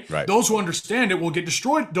 right? Those who understand it will get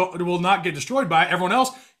destroyed. Will not get destroyed by it. Everyone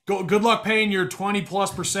else, good luck paying your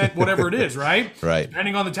 20+%, whatever it is, right?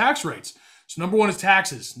 Depending on the tax rates. So number 1 is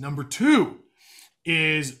taxes. Number 2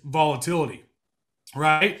 is volatility,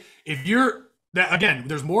 right? Again,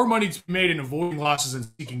 there's more money to be made in avoiding losses and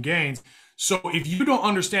seeking gains. So if you don't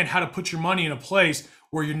understand how to put your money in a place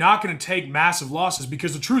where you're not going to take massive losses,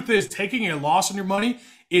 because the truth is taking a loss on your money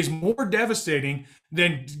is more devastating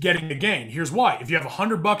than getting a gain. Here's why. If you have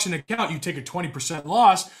 $100 in an account, you take a 20%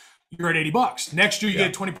 loss, you're at $80. Next year, you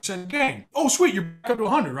get a 20% gain. Oh, sweet. You're back up to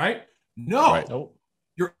 100, right? No.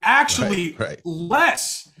 You're actually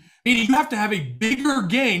less. Meaning you have to have a bigger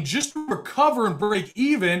gain just to recover and break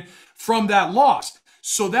even from that loss.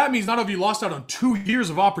 So that means not only have you lost out on 2 years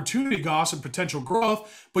of opportunity costs and potential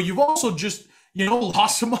growth, but you've also just,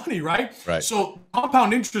 lost some money, right? So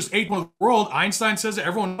compound interest ain't one of the world. Einstein says it.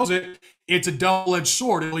 Everyone knows it. It's a double-edged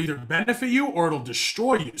sword. It'll either benefit you or it'll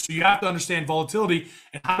destroy you. So you have to understand volatility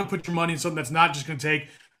and how to put your money in something that's not just going to take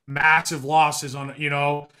massive losses on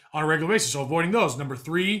a regular basis. So avoiding those. Number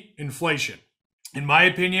 3, inflation. In my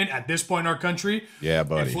opinion, at this point in our country,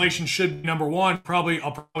 inflation should be number 1.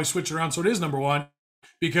 I'll probably switch it around so it is number 1,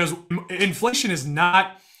 because inflation is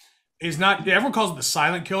not. Everyone calls it the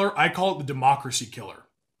silent killer. I call it the democracy killer,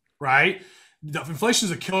 right? Inflation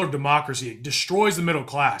is a killer of democracy. It destroys the middle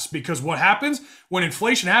class, because what happens when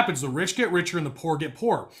inflation happens, the rich get richer and the poor get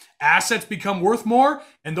poorer. Assets become worth more,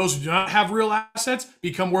 and those who do not have real assets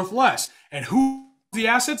become worth less. And who the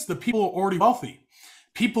assets? The people who are already wealthy.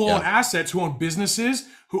 People own assets, who own businesses,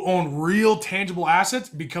 who own real tangible assets,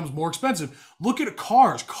 becomes more expensive. Look at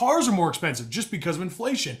cars. Cars are more expensive just because of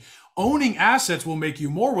inflation. Owning assets will make you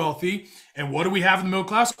more wealthy. And what do we have in the middle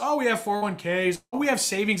class? Oh, we have 401ks. Oh, we have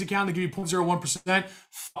savings account that give you 0.01%.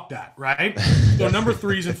 Fuck that, right? So number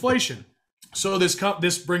 3 is inflation. So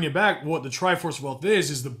this bring it back. What the Triforce of Wealth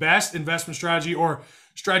is the best investment strategy or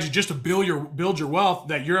strategy just to build your wealth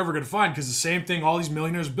that you're ever going to find, because the same thing all these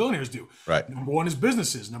millionaires and billionaires do. Number 1 is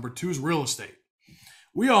businesses. Number 2 is real estate.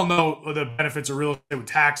 We all know the benefits of real estate with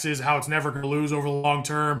taxes, how it's never going to lose over the long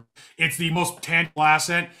term. It's the most tangible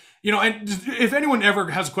asset. And if anyone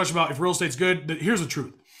ever has a question about if real estate's good, here's the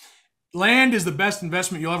truth. Land is the best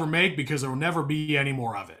investment you'll ever make, because there will never be any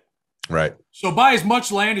more of it. Right. So buy as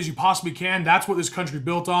much land as you possibly can. That's what this country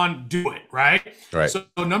built on. Do it, right? Right. So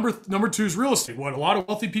number two is real estate. What a lot of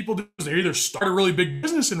wealthy people do is they either start a really big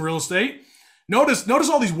business in real estate. Notice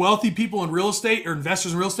all these wealthy people in real estate or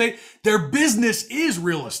investors in real estate, their business is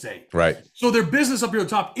real estate. Right. So their business up here at the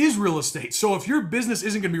top is real estate. So if your business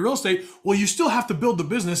isn't going to be real estate, well, you still have to build the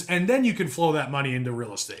business and then you can flow that money into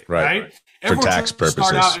real estate, right? For tax purposes.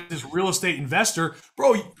 Start out as this real estate investor.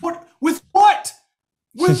 Bro, with what?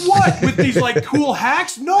 With what? With these like cool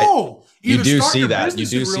hacks? No. You do see that. You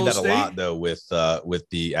do see that a lot though with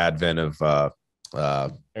the advent of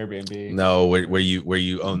Airbnb. No, where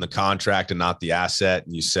you own the contract and not the asset,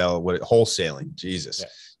 and you sell wholesaling. Jesus, yeah.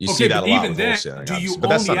 You see that a lot with then, wholesaling. do you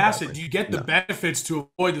own the asset? Do you get the benefits to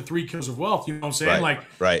avoid the 3 kills of wealth? You know what I'm saying?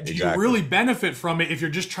 Right. Do you really benefit from it if you're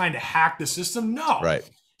just trying to hack the system? No. Right.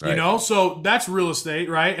 You know, so that's real estate,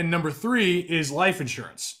 right? And number 3 is life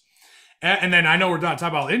insurance. And then I know we're not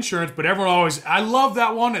talking about insurance, but everyone always, I love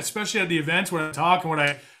that one, especially at the events when I talk and when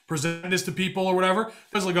I present this to people or whatever,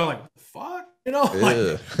 because they go like, fuck, you know,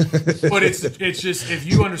 but it's just, if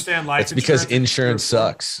you understand life it's because insurance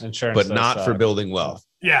sucks, but not for building wealth.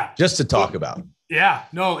 Yeah. Just to talk about. Yeah.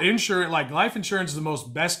 No, insurance, like life insurance is the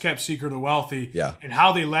most best kept secret of the wealthy. Yeah. And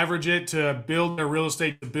how they leverage it to build their real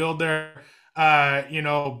estate, to build their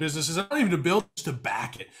businesses, not even to build, just to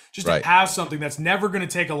back it, just to have something that's never going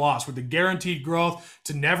to take a loss with the guaranteed growth,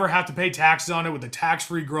 to never have to pay taxes on it with the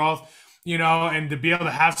tax-free growth, you know, and to be able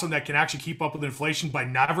to have something that can actually keep up with inflation by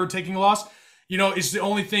never taking a loss, you know, is the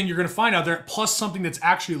only thing you're going to find out there, plus something that's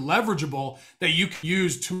actually leverageable that you can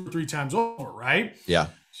use 2 or 3 times over, right? Yeah.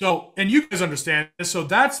 So, and you guys understand this, so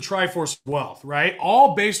that's the Triforce of Wealth, right?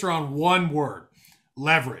 All based around one word,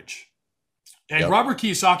 leverage. And Robert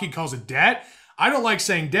Kiyosaki calls it debt. I don't like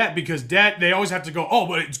saying debt because debt, they always have to go, oh,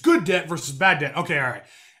 but it's good debt versus bad debt. Okay, all right.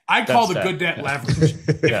 I call the good debt leverage.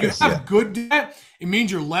 If you have good debt, it means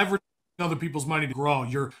you're leveraging other people's money to grow.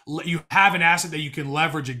 You have an asset that you can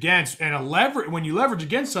leverage against, and when you leverage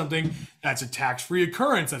against something, that's a tax-free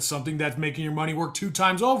occurrence. That's something that's making your money work 2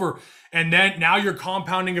 times over, and then now your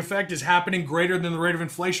compounding effect is happening greater than the rate of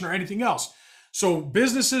inflation or anything else. So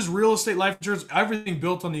businesses, real estate, life insurance, everything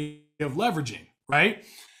built on the of leveraging, right?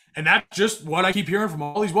 And that's just what I keep hearing from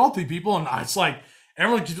all these wealthy people, and it's like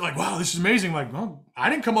everyone keeps like, wow, this is amazing. Like, well, I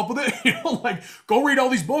didn't come up with it. You know, like, go read all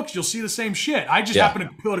these books. You'll see the same shit. I just happen to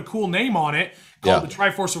put a cool name on it called the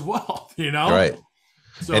Triforce of Wealth, you know? Right.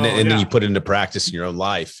 So, and then you put it into practice in your own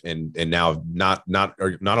life. And now not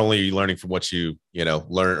only are you learning from what you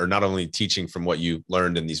learn, or not only teaching from what you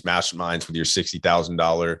learned in these masterminds with your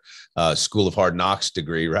 $60,000 School of Hard Knocks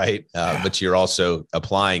degree, right? But you're also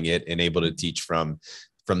applying it and able to teach from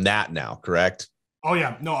that now, correct? Oh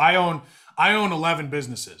yeah. No, I own 11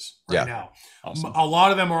 businesses right now. Awesome. A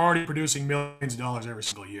lot of them are already producing millions of dollars every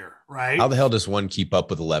single year, right? How the hell does one keep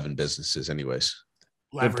up with 11 businesses anyways?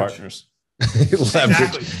 Leverage. Good partners.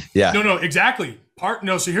 Exactly. Yeah. No, exactly.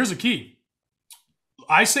 So here's the key.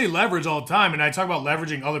 I say leverage all the time, and I talk about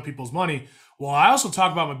leveraging other people's money. Well, I also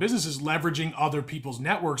talk about my businesses leveraging other people's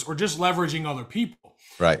networks or just leveraging other people.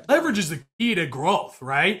 Right. Leverage is the key to growth,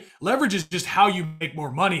 right? Leverage is just how you make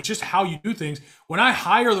more money. It's just how you do things. When I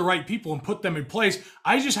hire the right people and put them in place,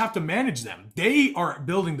 I just have to manage them. They are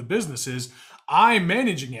building the businesses. I'm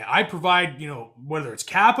managing it. I provide, whether it's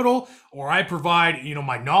capital or I provide,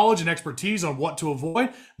 my knowledge and expertise on what to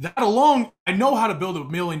avoid. That alone, I know how to build $1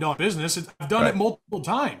 million business. I've done it multiple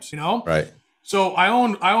times, Right. So I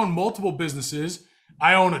own multiple businesses.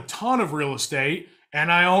 I own a ton of real estate, and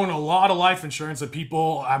I own a lot of life insurance that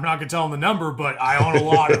people, I'm not going to tell them the number, but I own a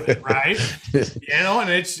lot of it, right? And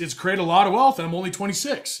it's created a lot of wealth, and I'm only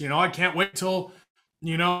 26. I can't wait till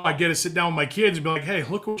I get to sit down with my kids and be like, hey,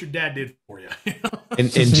 look what your dad did for you. and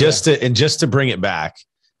just to bring it back,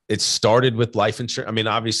 it started with life insurance. I mean,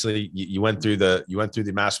 obviously you went through the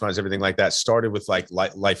masterminds, everything like that. Started with like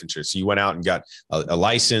life insurance. So you went out and got a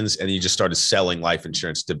license, and you just started selling life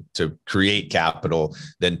insurance to create capital,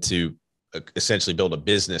 then to essentially build a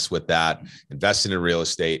business with that, invest in real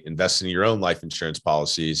estate, invest in your own life insurance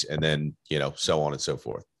policies, and then, so on and so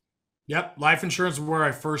forth. Yep. Life insurance is where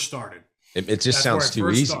I first started. It just sounds too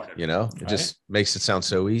easy, It just makes it sound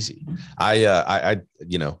so easy. We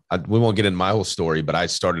won't get into my whole story, but I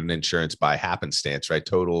started an insurance by happenstance, right?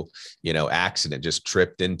 Total, accident, just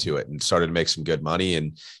tripped into it and started to make some good money.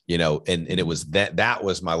 And, and it was that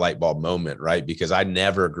was my light bulb moment, right? Because I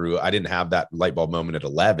didn't have that light bulb moment at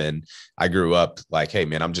 11. I grew up like, hey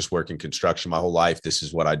man, I'm just working construction my whole life. This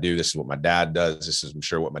is what I do. This is what my dad does. This is, I'm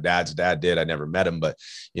sure, what my dad's dad did. I never met him, but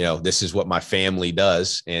this is what my family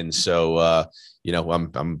does. And so,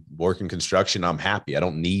 I'm working construction. I'm happy. I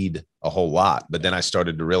don't need a whole lot. But then I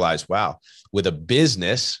started to realize, wow, with a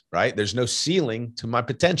business, right, there's no ceiling to my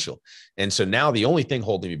potential. And so now the only thing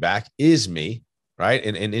holding me back is me, right?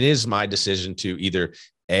 And it is my decision to either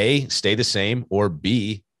A, stay the same, or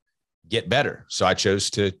B, get better. So I chose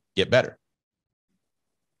to get better.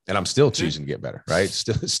 And I'm still choosing to get better, right?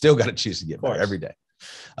 Still got to choose to get better every day.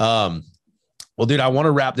 Well, dude, I want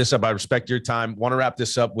to wrap this up. I respect your time. Want to wrap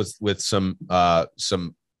this up with some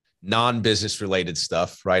non-business related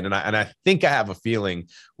stuff, right? And I think I have a feeling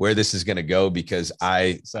where this is going to go, because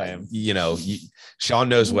Sean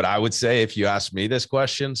knows what I would say if you asked me this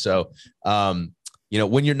question. So,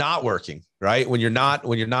 when you're not working, right? When you're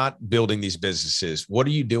not building these businesses, what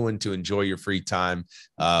are you doing to enjoy your free time?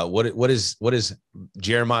 What does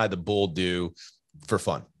Jeremiah the Bull do for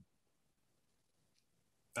fun?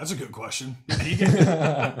 That's a good question.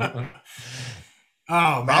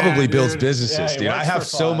 Oh, probably man, builds dude. businesses, dude. I have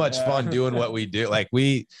so much fun doing what we do. Like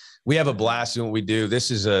we have a blast doing what we do. This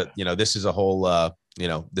is a whole,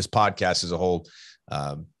 this podcast is a whole,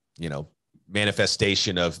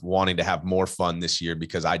 manifestation of wanting to have more fun this year,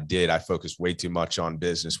 because I focused way too much on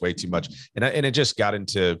business, way too much. And it just got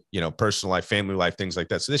into, personal life, family life, things like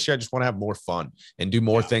that. So this year I just want to have more fun and do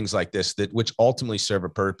more things like this, which ultimately serve a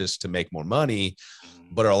purpose to make more money,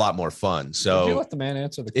 but are a lot more fun. So did you let the man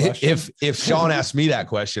answer the question? If Sean asked me that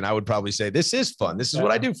question, I would probably say, this is fun. This is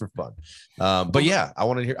what I do for fun. But yeah, I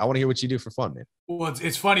want to hear what you do for fun, man. Well,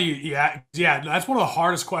 it's funny. Yeah. That's one of the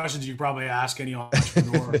hardest questions you probably ask any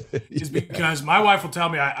entrepreneur is because my wife will tell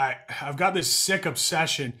me I've got this sick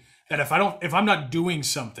obsession that if I'm not doing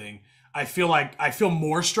something, I feel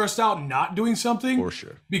more stressed out not doing something. For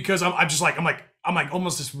sure. Because I'm like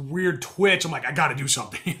almost this weird twitch. I'm like, I got to do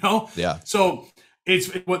something, Yeah. So it's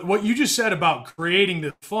what you just said about creating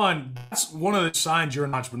the fun. That's one of the signs you're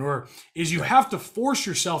an entrepreneur is you have to force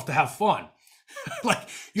yourself to have fun. Like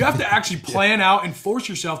you have to actually plan out and force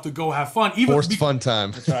yourself to go have fun. Even forced fun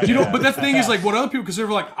time. Right, but that thing is like what other people consider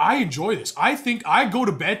like, I enjoy this. I think I go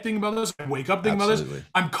to bed thinking about this. I wake up thinking about this.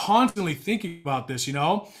 I'm constantly thinking about this,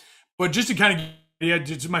 but just to kind of,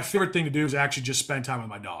 just my favorite thing to do is actually just spend time with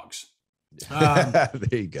my dogs. There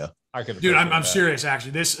you go. Dude, I'm serious.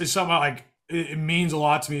 Actually, this is something like, it means a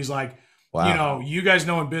lot to me. Is like, wow. You guys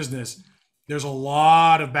know in business, there's a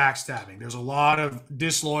lot of backstabbing. There's a lot of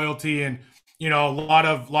disloyalty and, a lot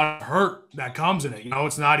of hurt that comes in it.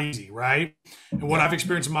 It's not easy, right? And what I've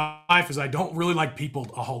experienced in my life is I don't really like people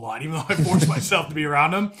a whole lot, even though I force myself to be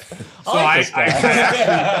around them. So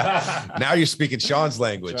now you're speaking Sean's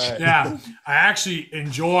language. Right. Yeah, I actually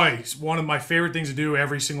enjoy, one of my favorite things to do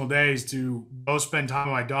every single day is to go spend time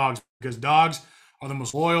with my dogs, because dogs are the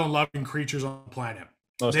most loyal and loving creatures on the planet.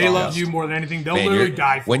 They love you more than anything. They'll literally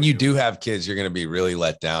die for you. When you do have kids, you're going to be really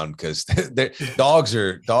let down, because dogs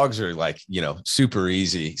are like, super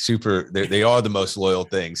easy, they are the most loyal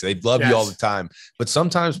things. They love you all the time. But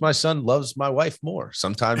sometimes my son loves my wife more.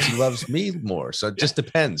 Sometimes he loves me more. So it just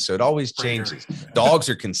depends. So it always changes. Dogs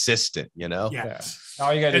are consistent, Yeah.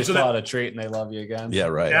 All you got to do is pull out a treat and they love you again. Yeah,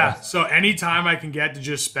 right. Yeah. So anytime I can get to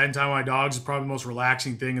just spend time with my dogs is probably the most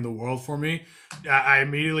relaxing thing in the world for me. I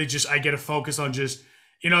immediately I get to focus on just,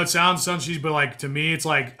 it sounds cheesy, but like to me, it's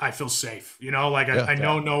like I feel safe. Like I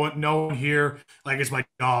know no one here. Like it's my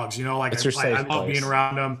dogs. Like I love being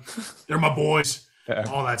around them. They're my boys.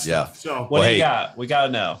 All that stuff. Yeah. So what do you got? We got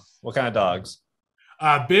to know what kind of dogs.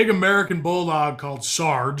 Big American bulldog called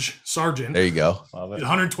Sergeant. There you go.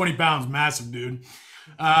 120 pounds, massive dude.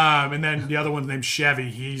 And then the other one's named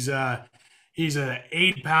Chevy. He's a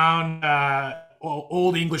 8-pound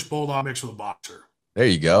old English bulldog mixed with a boxer. There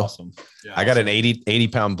you go. Awesome. Yeah, I got an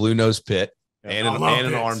 80-pound blue nose pit and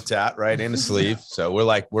an arm tat, right, and a sleeve. So we're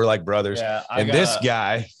like brothers. Yeah, and this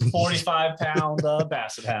guy, 45-pound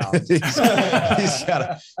basset hound.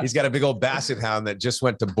 he's got a big old basset hound that just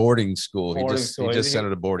went to boarding school. He just sent it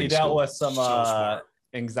to boarding school. He dealt with some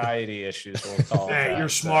anxiety issues. We'll call hey, you're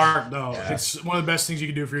smart though. Yeah. It's one of the best things you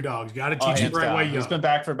can do for your dogs. You got to teach him the right way. He's been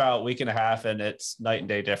back for about a week and a half, and it's night and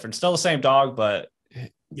day difference. Still the same dog, but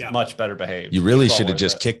much better behaved. You really should have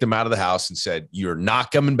just kicked him out of the house and said, you're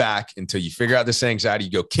not coming back until you figure out this anxiety.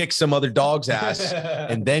 You go kick some other dog's ass,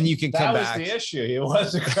 and then you can come back. That was the issue. He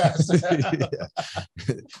was aggressive.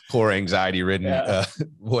 Poor anxiety-ridden,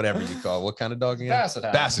 whatever you call it. What kind of dog again? Basset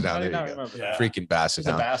hound. Basset hound. There you go. Freaking basset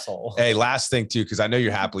hound. Basshole. Hey, last thing too, because I know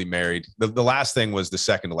you're happily married. The last thing was the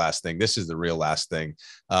second to last thing. This is the real last thing.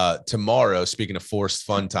 Tomorrow, speaking of forced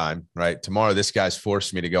fun time, right? Tomorrow, this guy's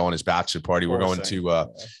forced me to go on his bachelor party. We're going to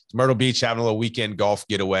Myrtle Beach, having a little weekend golf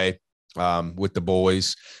getaway with the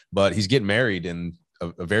boys, but he's getting married in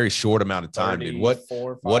a very short amount of time, dude.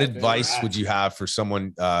 What advice years. would you have for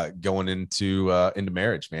someone going into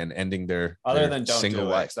marriage, man, ending their single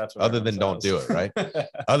life? Other than don't do it, right?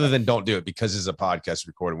 Other than don't do it, because it's a podcast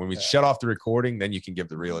recording. When we shut off the recording, then you can give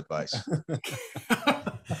the real advice.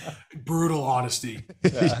 Brutal honesty.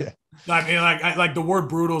 Yeah. I mean, like the word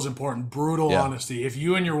brutal is important. Brutal honesty. If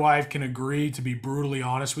you and your wife can agree to be brutally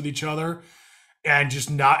honest with each other, and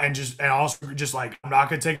also like, I'm not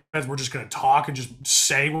gonna take offense, we're just gonna talk and just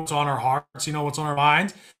say what's on our hearts, what's on our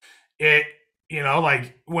minds. It,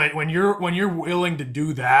 like when you're willing to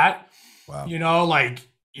do that, wow. Like,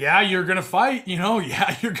 yeah, you're gonna fight,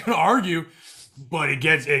 yeah, you're gonna argue, but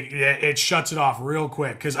it shuts it off real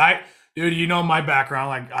quick. Because dude, my background,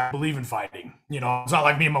 like, I believe in fighting. It's not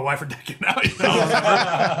like me and my wife are decking out.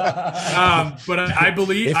 But I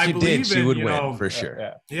believe. She would win for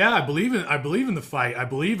sure. Yeah, I believe in the fight. I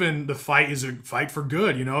believe in the fight is a fight for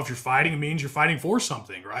good. If you're fighting, it means you're fighting for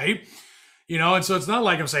something, right? And so it's not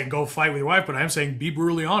like I'm saying go fight with your wife, but I'm saying be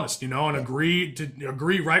brutally honest. And agree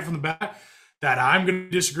right from the bat that I'm going to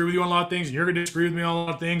disagree with you on a lot of things, and you're going to disagree with me on a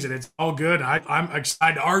lot of things, and it's all good. I'm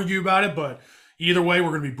excited to argue about it, but either way, we're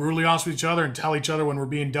going to be brutally honest with each other and tell each other when we're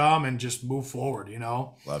being dumb and just move forward,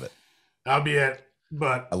 Love it. That'll be it.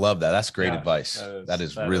 But I love that. That's great advice. That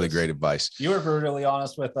is really great advice. You were brutally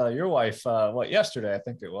honest with your wife, yesterday, I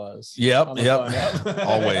think it was. Yep.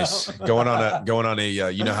 Always going on a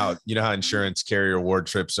you know how insurance carrier award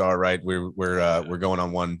trips are, right? We're going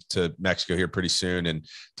on one to Mexico here pretty soon, and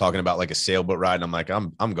talking about like a sailboat ride. And I'm like,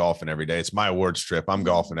 I'm golfing every day. It's my awards trip. I'm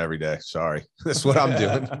golfing every day. Sorry. That's what I'm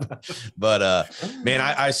doing. But man,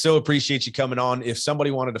 I so appreciate you coming on. If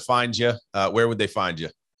somebody wanted to find you, where would they find you?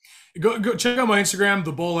 Go check out my Instagram,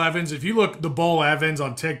 The Bull Evans. If you look The Bull Evans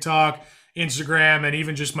on TikTok, Instagram, and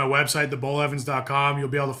even just my website, thebullegans.com, you'll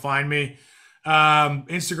be able to find me.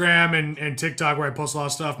 Instagram and TikTok, where I post a lot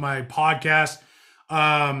of stuff. My podcast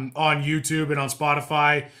on YouTube and on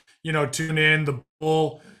Spotify. Tune in, The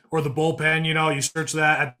Bull or The Bullpen. You search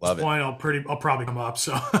that. At this point, I'll probably come up.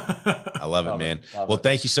 So I love it, man. Well,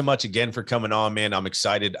 thank you so much again for coming on, man. I'm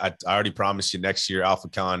excited. I already promised you next year,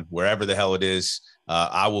 AlphaCon, wherever the hell it is.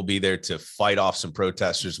 I will be there to fight off some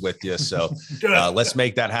protesters with you. So let's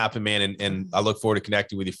make that happen, man. And I look forward to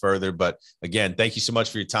connecting with you further. But again, thank you so much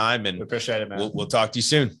for your time, and we appreciate it, man. We'll talk to you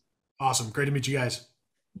soon. Awesome. Great to meet you guys.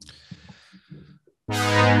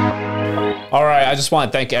 All right. I just want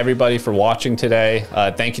to thank everybody for watching today.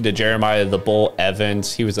 Thank you to Jeremiah the Bull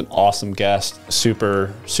Evans. He was an awesome guest.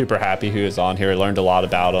 Super, super happy he was on here. I learned a lot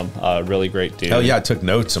about him. Really great dude. Hell yeah. I took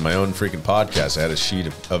notes on my own freaking podcast. I had a sheet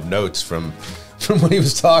of notes from when he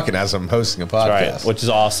was talking as I'm hosting a podcast. Right, which is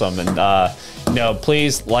awesome. And,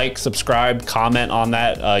 please like, subscribe, comment on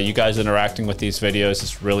that. You guys interacting with these videos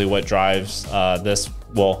is really what drives this,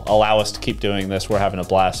 will allow us to keep doing this. We're having a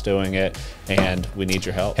blast doing it, and we need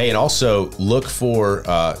your help. Hey, and also look for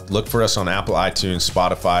us on Apple, iTunes,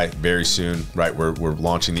 Spotify very soon. Right, we're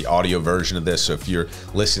launching the audio version of this. So if you're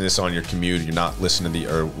listening to this on your commute, you're not listening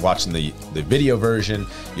to or watching the video version,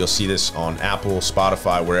 you'll see this on Apple,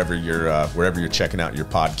 Spotify, wherever you're checking out your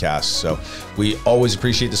podcasts. So we always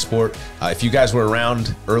appreciate the support. If you guys were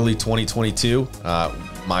around early 2022.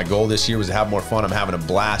 My goal this year was to have more fun. I'm having a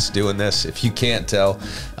blast doing this. If you can't tell,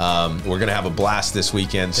 we're going to have a blast this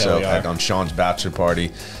weekend. On Sean's bachelor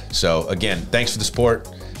party. So again, thanks for the support.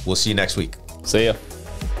 We'll see you next week. See ya.